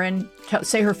Sharon,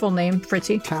 say her full name,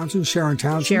 Fritzy. Townsend, Sharon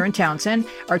Townsend. Sharon Townsend.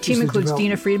 Our team includes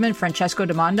Dina Friedman, Francesco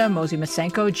Demanda, Mosey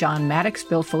Masenko, John Maddox,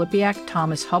 Bill Filipiak,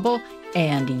 Thomas Hubble,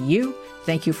 and you.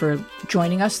 Thank you for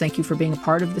joining us. Thank you for being a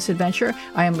part of this adventure.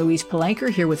 I am Louise Palanker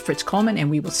here with Fritz Coleman, and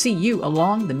we will see you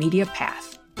along the media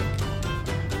path.